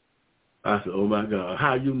 I said, oh my God,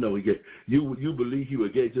 how you know he gay? You believe he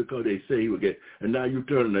was gay just because they say he was gay. And now you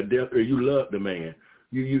turning a deaf ear. You love the man.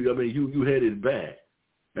 You had his back.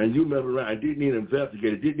 And you never around, didn't even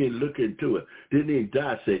investigate it, didn't even look into it, didn't even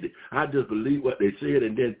dissect it. I just believed what they said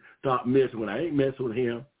and then start messing when I ain't messing with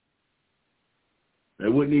him. I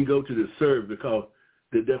wouldn't even go to the service because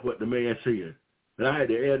that's what the man said. And I had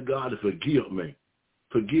to ask God to forgive me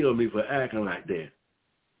for acting like that.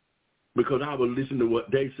 Because I was listening to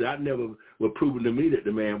what they said. I never was proving to me that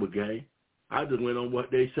the man was gay. I just went on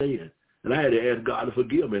what they said. And I had to ask God to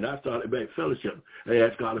forgive me. And I started back fellowship. I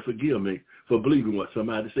asked God to forgive me for believing what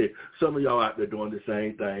somebody said. Some of y'all out there doing the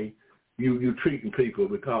same thing. You treating people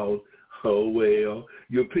because, oh, well,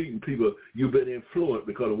 you're treating people, you've been influenced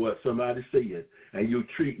because of what somebody said. And you're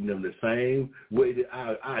treating them the same way that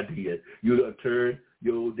I did. You done turn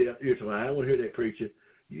your deaf ear to me. I don't want to hear that preacher.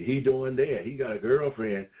 He doing that. He got a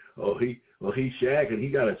girlfriend. He shagging. He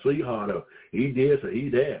got a sweetheart. Or he this or he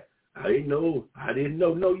that. I didn't know.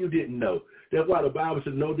 No, you didn't know. That's why the Bible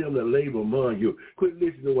said, know them that labor among you. Quit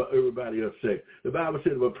listening to what everybody else say. The Bible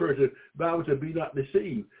said, Bible said, be not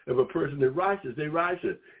deceived. If a person is righteous, they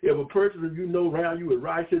righteous. If a person you know around you is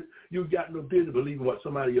righteous, you got no business believing what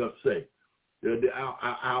somebody else say. The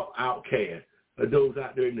outcast, those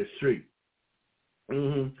out there in the street.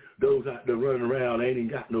 Those out there running around ain't even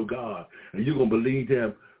got no God. And you're going to believe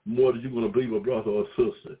them more than you're going to believe a brother or a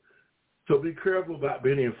sister. So be careful about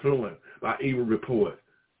being influenced by evil reports,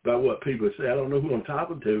 by what people say. I don't know who I'm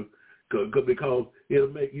talking to, because it'll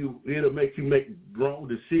make you make wrong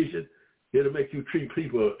decisions. It'll make you treat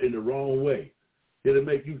people in the wrong way. It'll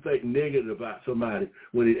make you think negative about somebody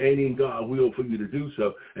when it ain't in God's will for you to do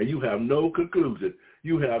so, and you have no conclusion.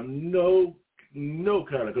 You have no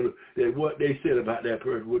kind of conclusion that what they said about that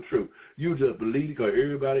person was true. You just believe it because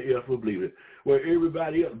everybody else will believe it. Well,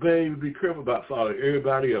 everybody else, baby, be careful about following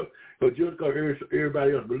everybody else. But just because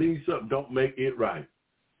everybody else believes something don't make it right.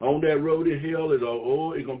 On that road to hell, it's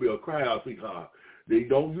going to be a crowd, sweetheart.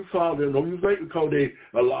 Don't you follow them. Don't you think because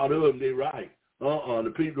a lot of them, they right.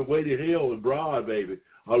 The people way to hell is broad, baby.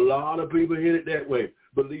 A lot of people hit it that way,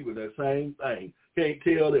 believing the same thing. Can't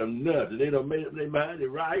tell them nothing. They don't make up their mind, they're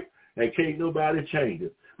right, and can't nobody change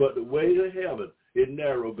it. But the way to heaven is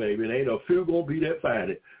narrow, baby, and ain't a few going to be that find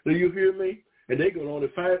it. Do you hear me? And they're going to only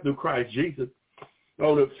find it through Christ Jesus.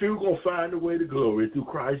 Only a few going to find the way to glory through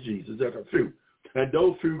Christ Jesus. That's a few. And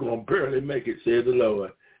those few going to barely make it, says the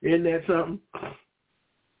Lord. Isn't that something?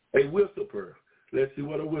 A whisperer. Let's see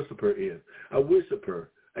what a whisperer is. A whisperer.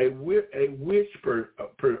 A whisperer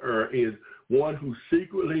is one who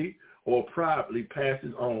secretly or privately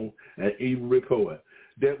passes on an evil report.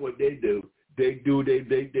 That's what they do. They throw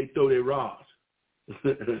their rocks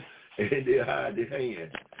and they hide their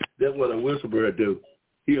hands. That's what a whisperer do.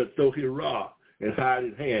 He'll throw his rock and hide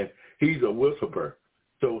his hand. He's a whisperer.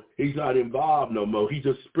 So he's not involved no more. He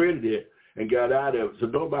just spread it and got out of it. So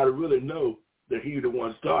nobody really know that he's the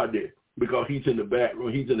one started it because he's in the back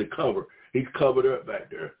room. He's in the cover. He's covered up back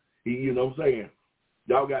there. You know what I'm saying?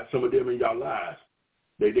 Y'all got some of them in y'all lives.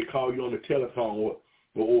 They call you on the telephone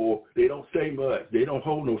or they don't say much. They don't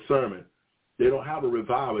hold no sermon. They don't have a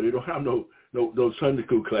revival. They don't have no Sunday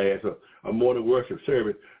school class or a morning worship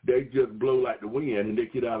service. They just blow like the wind and they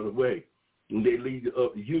get out of the way. And they leave it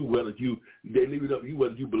up to you whether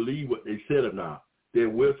you believe what they said or not. They're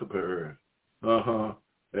whisperers.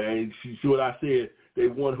 And see what I said? They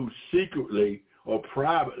one who secretly or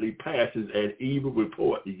privately passes an evil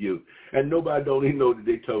report to you. And nobody don't even know that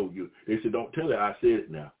they told you. They said, don't tell her I said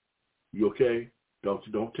it now. You okay? Don't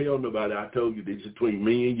tell nobody I told you. This is between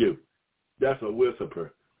me and you. That's a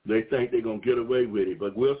whisperer. They think they're gonna get away with it.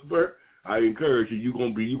 But whisperer, I encourage you, you're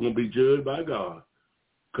gonna be judged by God.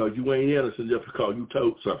 Because you ain't innocent just because you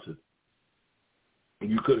told something. And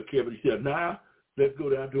you could have kept it yourself. Now, let's go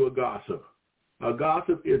down to a gossip. A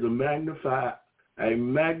gossip is a magnified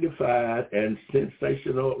and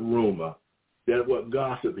sensational rumor. That's what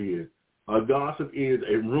gossip is. A gossip is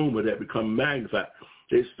a rumor that becomes magnified.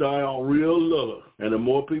 They start out real little, and the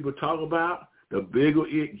more people talk about, the bigger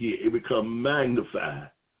it gets. It becomes magnified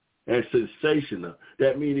and sensational.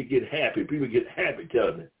 That means it get happy. People get happy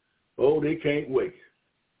telling it. Oh, they can't wait.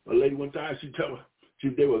 A lady one time,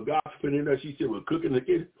 they were gossiping in there. She said, we're cooking the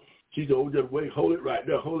kitchen. She said, oh, just wait, hold it right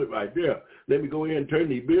there. Let me go in and turn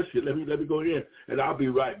these biscuits. Let me go in, and I'll be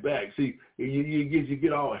right back. See, you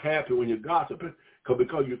get all happy when you're gossiping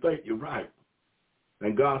because you think you're right.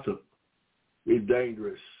 And gossip is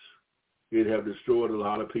dangerous. It has destroyed a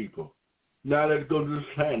lot of people. Now let's go to the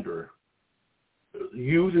slander.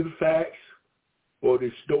 Using facts or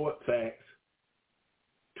distort facts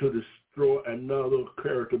to destroy another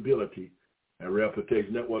characterability and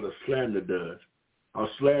reputation. That's what a slander does. A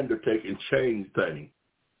slander take and change things.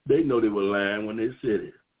 They know they were lying when they said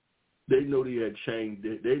it. They know they had changed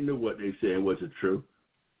it. They knew what they said wasn't true.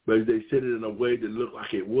 But they said it in a way that looked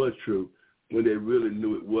like it was true when they really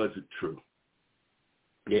knew it wasn't true.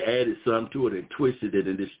 They added something to it and twisted it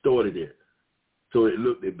and distorted it. So it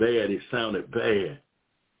looked bad. It sounded bad.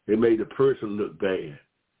 It made the person look bad.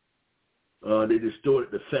 They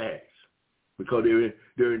distorted the facts because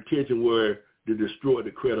their intention were to destroy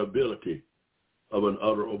the credibility of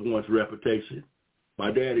one's reputation.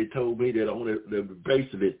 My daddy told me that the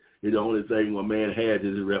base of it is the only thing a man has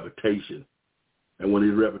is his reputation. And when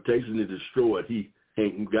his reputation is destroyed, he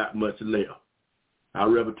ain't got much left. Our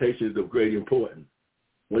reputation is of great importance.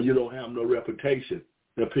 When you don't have no reputation,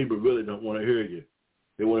 then people really don't want to hear you.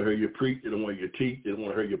 They want to hear you preach. They don't want to hear you teach. They don't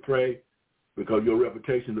want to hear you pray because your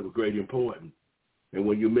reputation is of great importance. And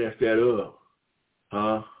when you mess that up,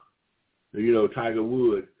 Tiger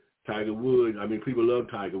Woods, I mean, people love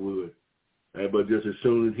Tiger Woods. But just as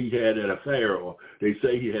soon as he had an affair, or they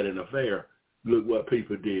say he had an affair, look what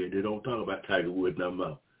people did. They don't talk about Tiger Woods no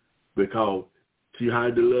more. Because see how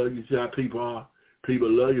they love you, see how people are?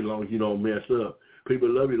 People love you as long as you don't mess up. People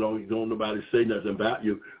love you as long as you don't nobody say nothing about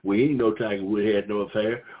you. We ain't know Tiger Woods had no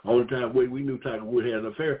affair. Only time we knew Tiger Woods had an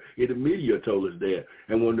affair is the media told us that.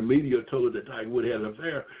 And when the media told us that Tiger Woods had an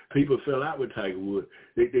affair, people fell out with Tiger Woods.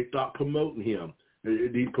 They stopped promoting him.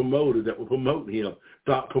 These promoters that were promoting him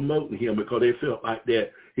stopped promoting him because they felt like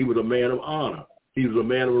that he was a man of honor. He was a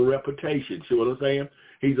man of a reputation. See what I'm saying?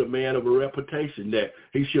 He's a man of a reputation that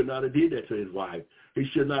he should not have did that to his wife. He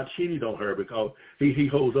should not cheated on her because he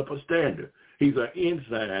holds up a standard. He's an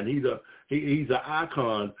ensign. He's an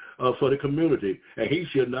icon for the community, and he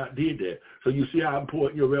should not did that. So you see how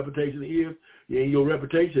important your reputation is? And your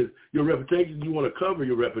reputation, you want to cover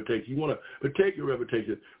your reputation. You want to protect your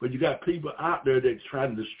reputation. But you got people out there that's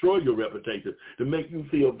trying to destroy your reputation to make you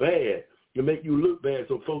feel bad, to make you look bad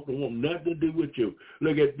so folks don't want nothing to do with you.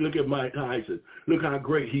 Look at Mike Tyson. Look how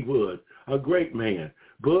great he was, a great man.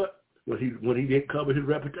 But when he didn't cover his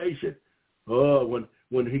reputation,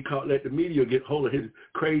 when he let the media get hold of his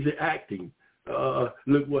crazy acting,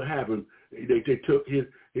 look what happened. They took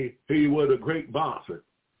he was a great boxer.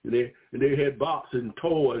 And they had boxing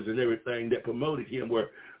toys and everything that promoted him where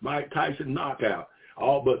Mike Tyson knockout.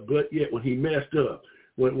 But yet when he messed up,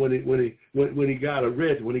 when he got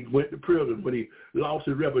arrested, when he went to prison, when he lost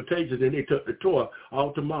his reputation, then they took the toy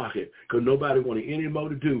off the market because nobody wanted any more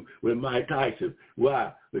to do with Mike Tyson.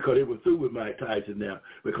 Why? Because they were through with Mike Tyson now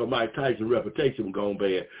because Mike Tyson's reputation was going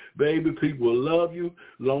bad. Baby, people will love you as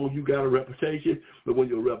long as you got a reputation, but when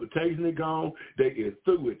your reputation is gone, they get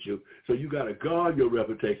through with you. So you got to guard your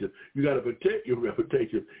reputation. You got to protect your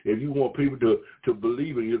reputation if you want people to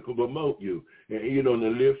believe in you, to promote you, and to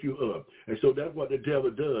lift you up. And so that's what the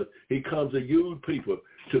devil does. He comes to use people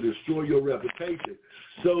to destroy your reputation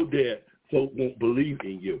so that folk won't believe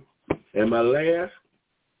in you. And my last,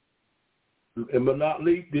 and but not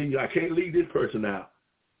least, then I can't leave this person out.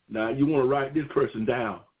 Now you want to write this person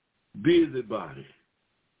down. Busybody.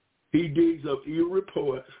 He digs up evil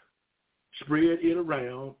reports, spread it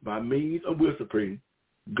around by means of whispering,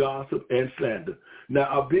 gossip, and slander.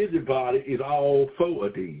 Now a busybody is all four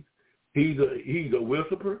of these. He's a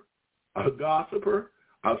whisperer, a gossiper,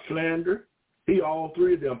 a slander. He all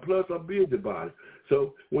three of them plus a busybody.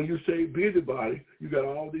 So when you say busybody, you got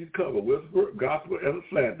all these covered: whisperer, gossiper, and a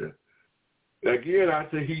slander. Again, I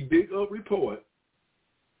say he dig up report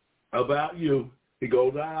about you. He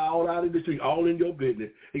goes all out in the street, all in your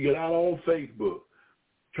business. He get out on Facebook,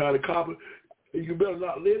 trying to copy. You better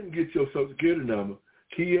not let him get your Social Security number.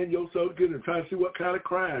 Key in your Social Security and try to see what kind of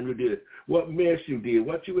crime you did, what mess you did,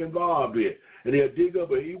 what you involved in. And they'll dig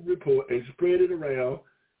up an evil report and spread it around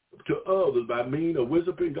to others by means of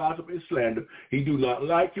whispering, gossip, and slander. He do not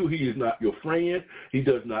like you. He is not your friend. He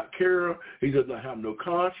does not care. He does not have no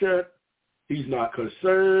conscience. He's not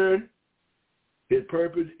concerned. His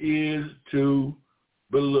purpose is to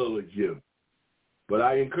belittle you. But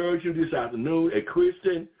I encourage you this afternoon, a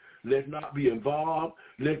Christian, let's not be involved.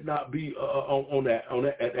 Let's not be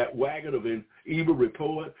at that wagon of an evil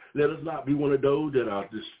report. Let us not be one of those that are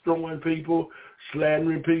destroying people,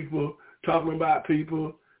 slandering people, talking about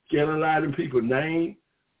people, scandalizing people's name,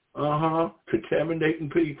 contaminating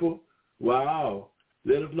people. Wow.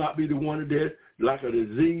 Let us not be the one that, like a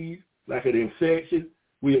disease, like an infection,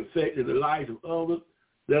 we affected the lives of others.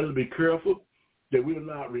 Let us be careful. that we're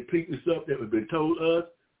not repeating stuff that has been told us.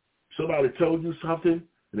 Somebody told you something,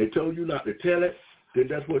 and they told you not to tell it, then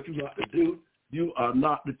that's what you got to do. You are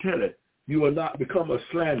not to tell it. You will not become a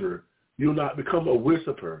slanderer. You will not become a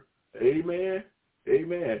whisperer. Amen?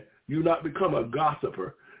 Amen. You will not become a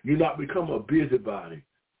gossiper. You will not become a busybody,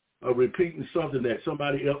 repeating something that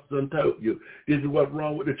somebody else done told you. This is what's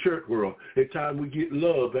wrong with the church world. It's time we get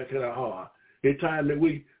love back in our heart. It's time that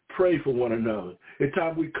we pray for one another. It's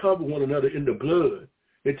time we cover one another in the blood.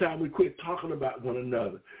 It's time we quit talking about one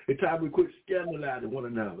another. It's time we quit scandalizing one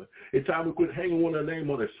another. It's time we quit hanging one another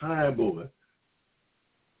name on a signboard.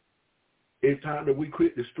 It's time that we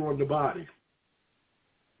quit destroying the body.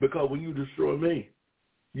 Because when you destroy me,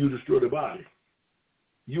 you destroy the body.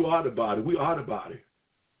 You are the body. We are the body.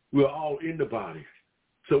 We're all in the body.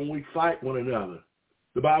 So when we fight one another,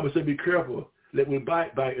 the Bible said be careful that we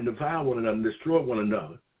bite, and devour one another and destroy one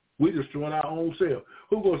another. We're destroying our own self.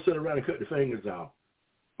 Who's going to sit around and cut the fingers off?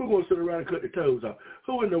 Who's going to sit around and cut the toes off?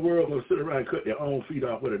 Who in the world going to sit around and cut their own feet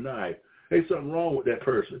off with a knife? There's something wrong with that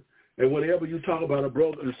person. And whenever you talk about a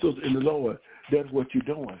brother and sister in the Lord, that's what you're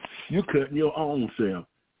doing. You're cutting your own self.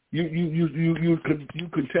 You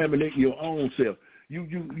contaminating your own self. You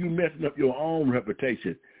messing up your own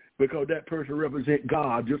reputation because that person represents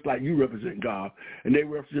God just like you represent God, and they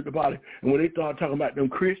represent the body. And when they start talking about them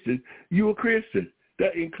Christians, you a Christian.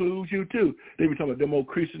 That includes you too. They be talking about them old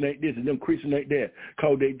Christian ain't this and them Christian ain't that,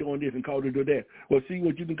 cause they doing this and cause they do that. Well, see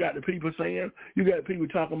what you got the people saying? You got people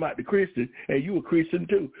talking about the Christian, and you a Christian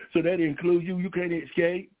too. So that includes you. You can't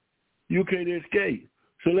escape. You can't escape.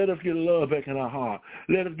 So let us get love back in our heart.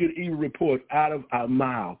 Let us get evil reports out of our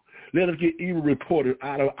mouth. Let us get evil reports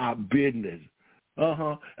out of our business.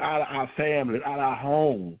 Out of our family, out of our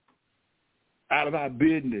home, out of our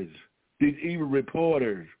business. These evil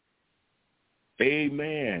reporters.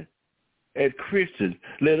 Amen. As Christians,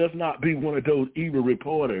 let us not be one of those evil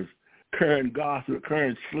reporters, current gossip,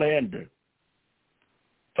 current slander,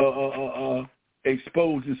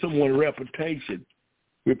 exposing someone's reputation,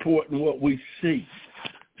 reporting what we see.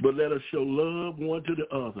 But let us show love one to the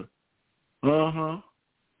other.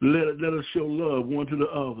 Let us show love one to the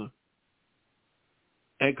other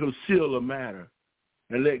and conceal a matter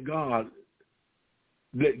and let God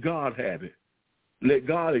have it. Let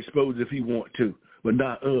God expose if he want to, but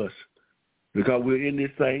not us, because we're in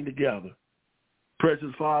this thing together.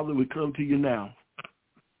 Precious Father, we come to you now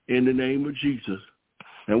in the name of Jesus,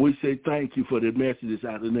 and we say thank you for the message this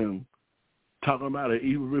afternoon, talking about an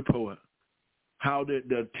evil report, how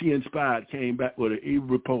the 10 spies came back with an evil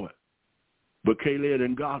report, but Caleb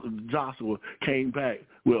and Joshua came back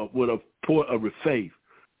with a report of faith,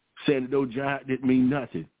 saying that those giants didn't mean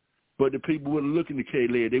nothing. But the people wouldn't look into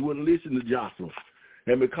Caleb. They wouldn't listen to Joshua.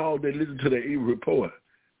 And because they listened to the evil report,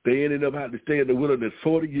 they ended up having to stay in the wilderness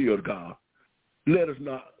 40 years, God. Let us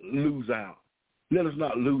not lose out. Let us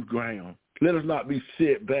not lose ground. Let us not be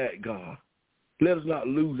set back, God. Let us not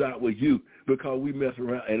lose out with you because we mess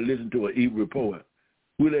around and listen to an evil report.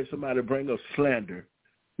 We let somebody bring us slander.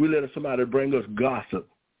 We let somebody bring us gossip.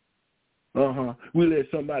 We let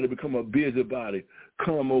somebody become a busybody.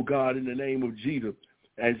 Come, oh God, in the name of Jesus,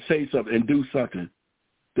 and say something and do something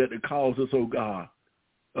that calls us, oh God,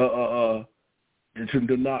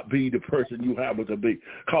 to not be the person you have us to be.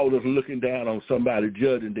 Call us looking down on somebody,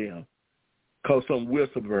 judging them. Call some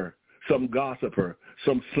whisperer, some gossiper,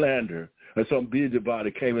 some slander, or some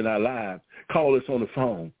busybody came in our lives. Call us on the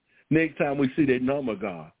phone. Next time we see that number,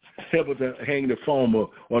 God, help us to hang the phone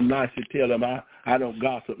or nicely tell them I don't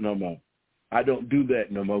gossip no more. I don't do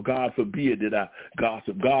that no more. God forbid that I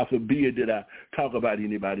gossip. God forbid that I talk about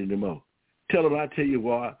anybody no more. Tell them, I tell you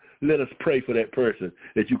what, let us pray for that person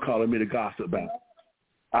that you calling me to gossip about.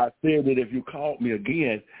 I said that if you called me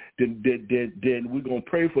again, then we're going to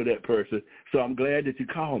pray for that person. So I'm glad that you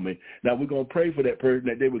called me. Now we're going to pray for that person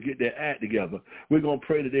that they will get their act together. We're going to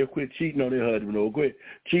pray that they'll quit cheating on their husband or quit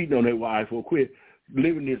cheating on their wife or quit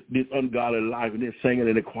living this ungodly life and then singing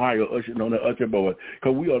in the choir or ushering on the usher board,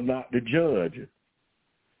 because we are not the judge.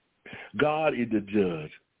 God is the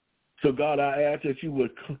judge. So, God, I ask that you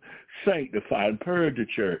would sanctify and purge the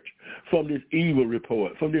church from this evil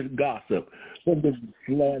report, from this gossip, from this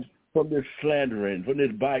slandering, from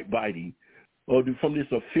this backbiting, or from this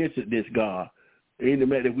offensiveness, God, in the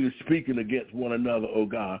matter that we're speaking against one another, oh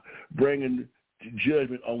God, bringing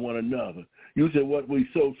judgment on one another. You said what we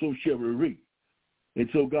sow, so shall we reap. And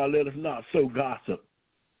so, God, let us not sow gossip.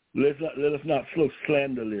 Let us not sow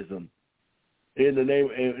slanderism. In the name,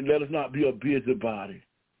 and let us not be a busybody.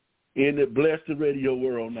 Bless the radio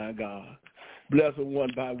world now, God. Bless them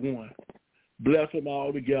one by one. Bless them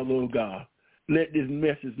all together, oh God. Let this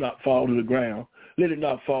message not fall to the ground. Let it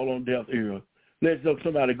not fall on deaf ears. Let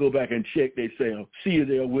somebody go back and check themselves. See if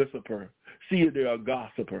they're a whisperer. See if they're a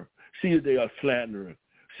gossiper. See if they're a slanderer.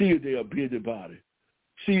 See if they're a busybody.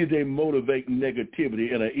 See if they motivate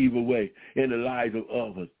negativity in an evil way in the lives of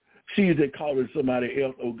others. See if they're calling somebody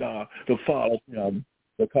else, oh God, to follow them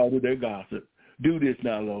because of their gossip. Do this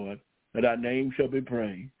now, Lord, and our name shall be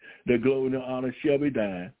praised. The glory and the honor shall be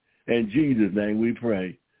thine. In Jesus' name we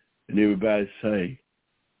pray. And everybody say,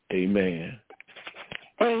 amen.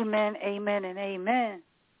 Amen, amen, and amen.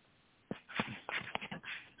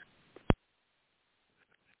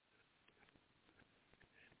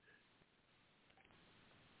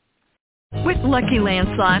 With Lucky Land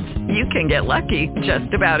Slots, you can get lucky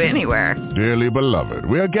just about anywhere. Dearly beloved,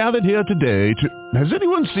 we are gathered here today to... Has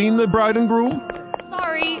anyone seen the bride and groom?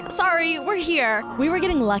 Sorry, we're here. We were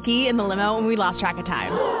getting lucky in the limo and we lost track of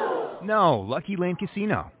time. No, Lucky Land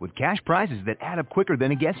Casino, with cash prizes that add up quicker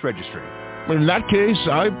than a guest registry. In that case,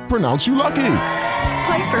 I pronounce you lucky.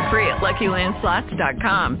 Play for free at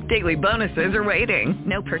LuckyLandSlots.com. Daily bonuses are waiting.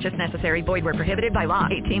 No purchase necessary. Void where prohibited by law.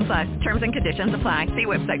 18+. Terms and conditions apply. See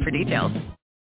website for details.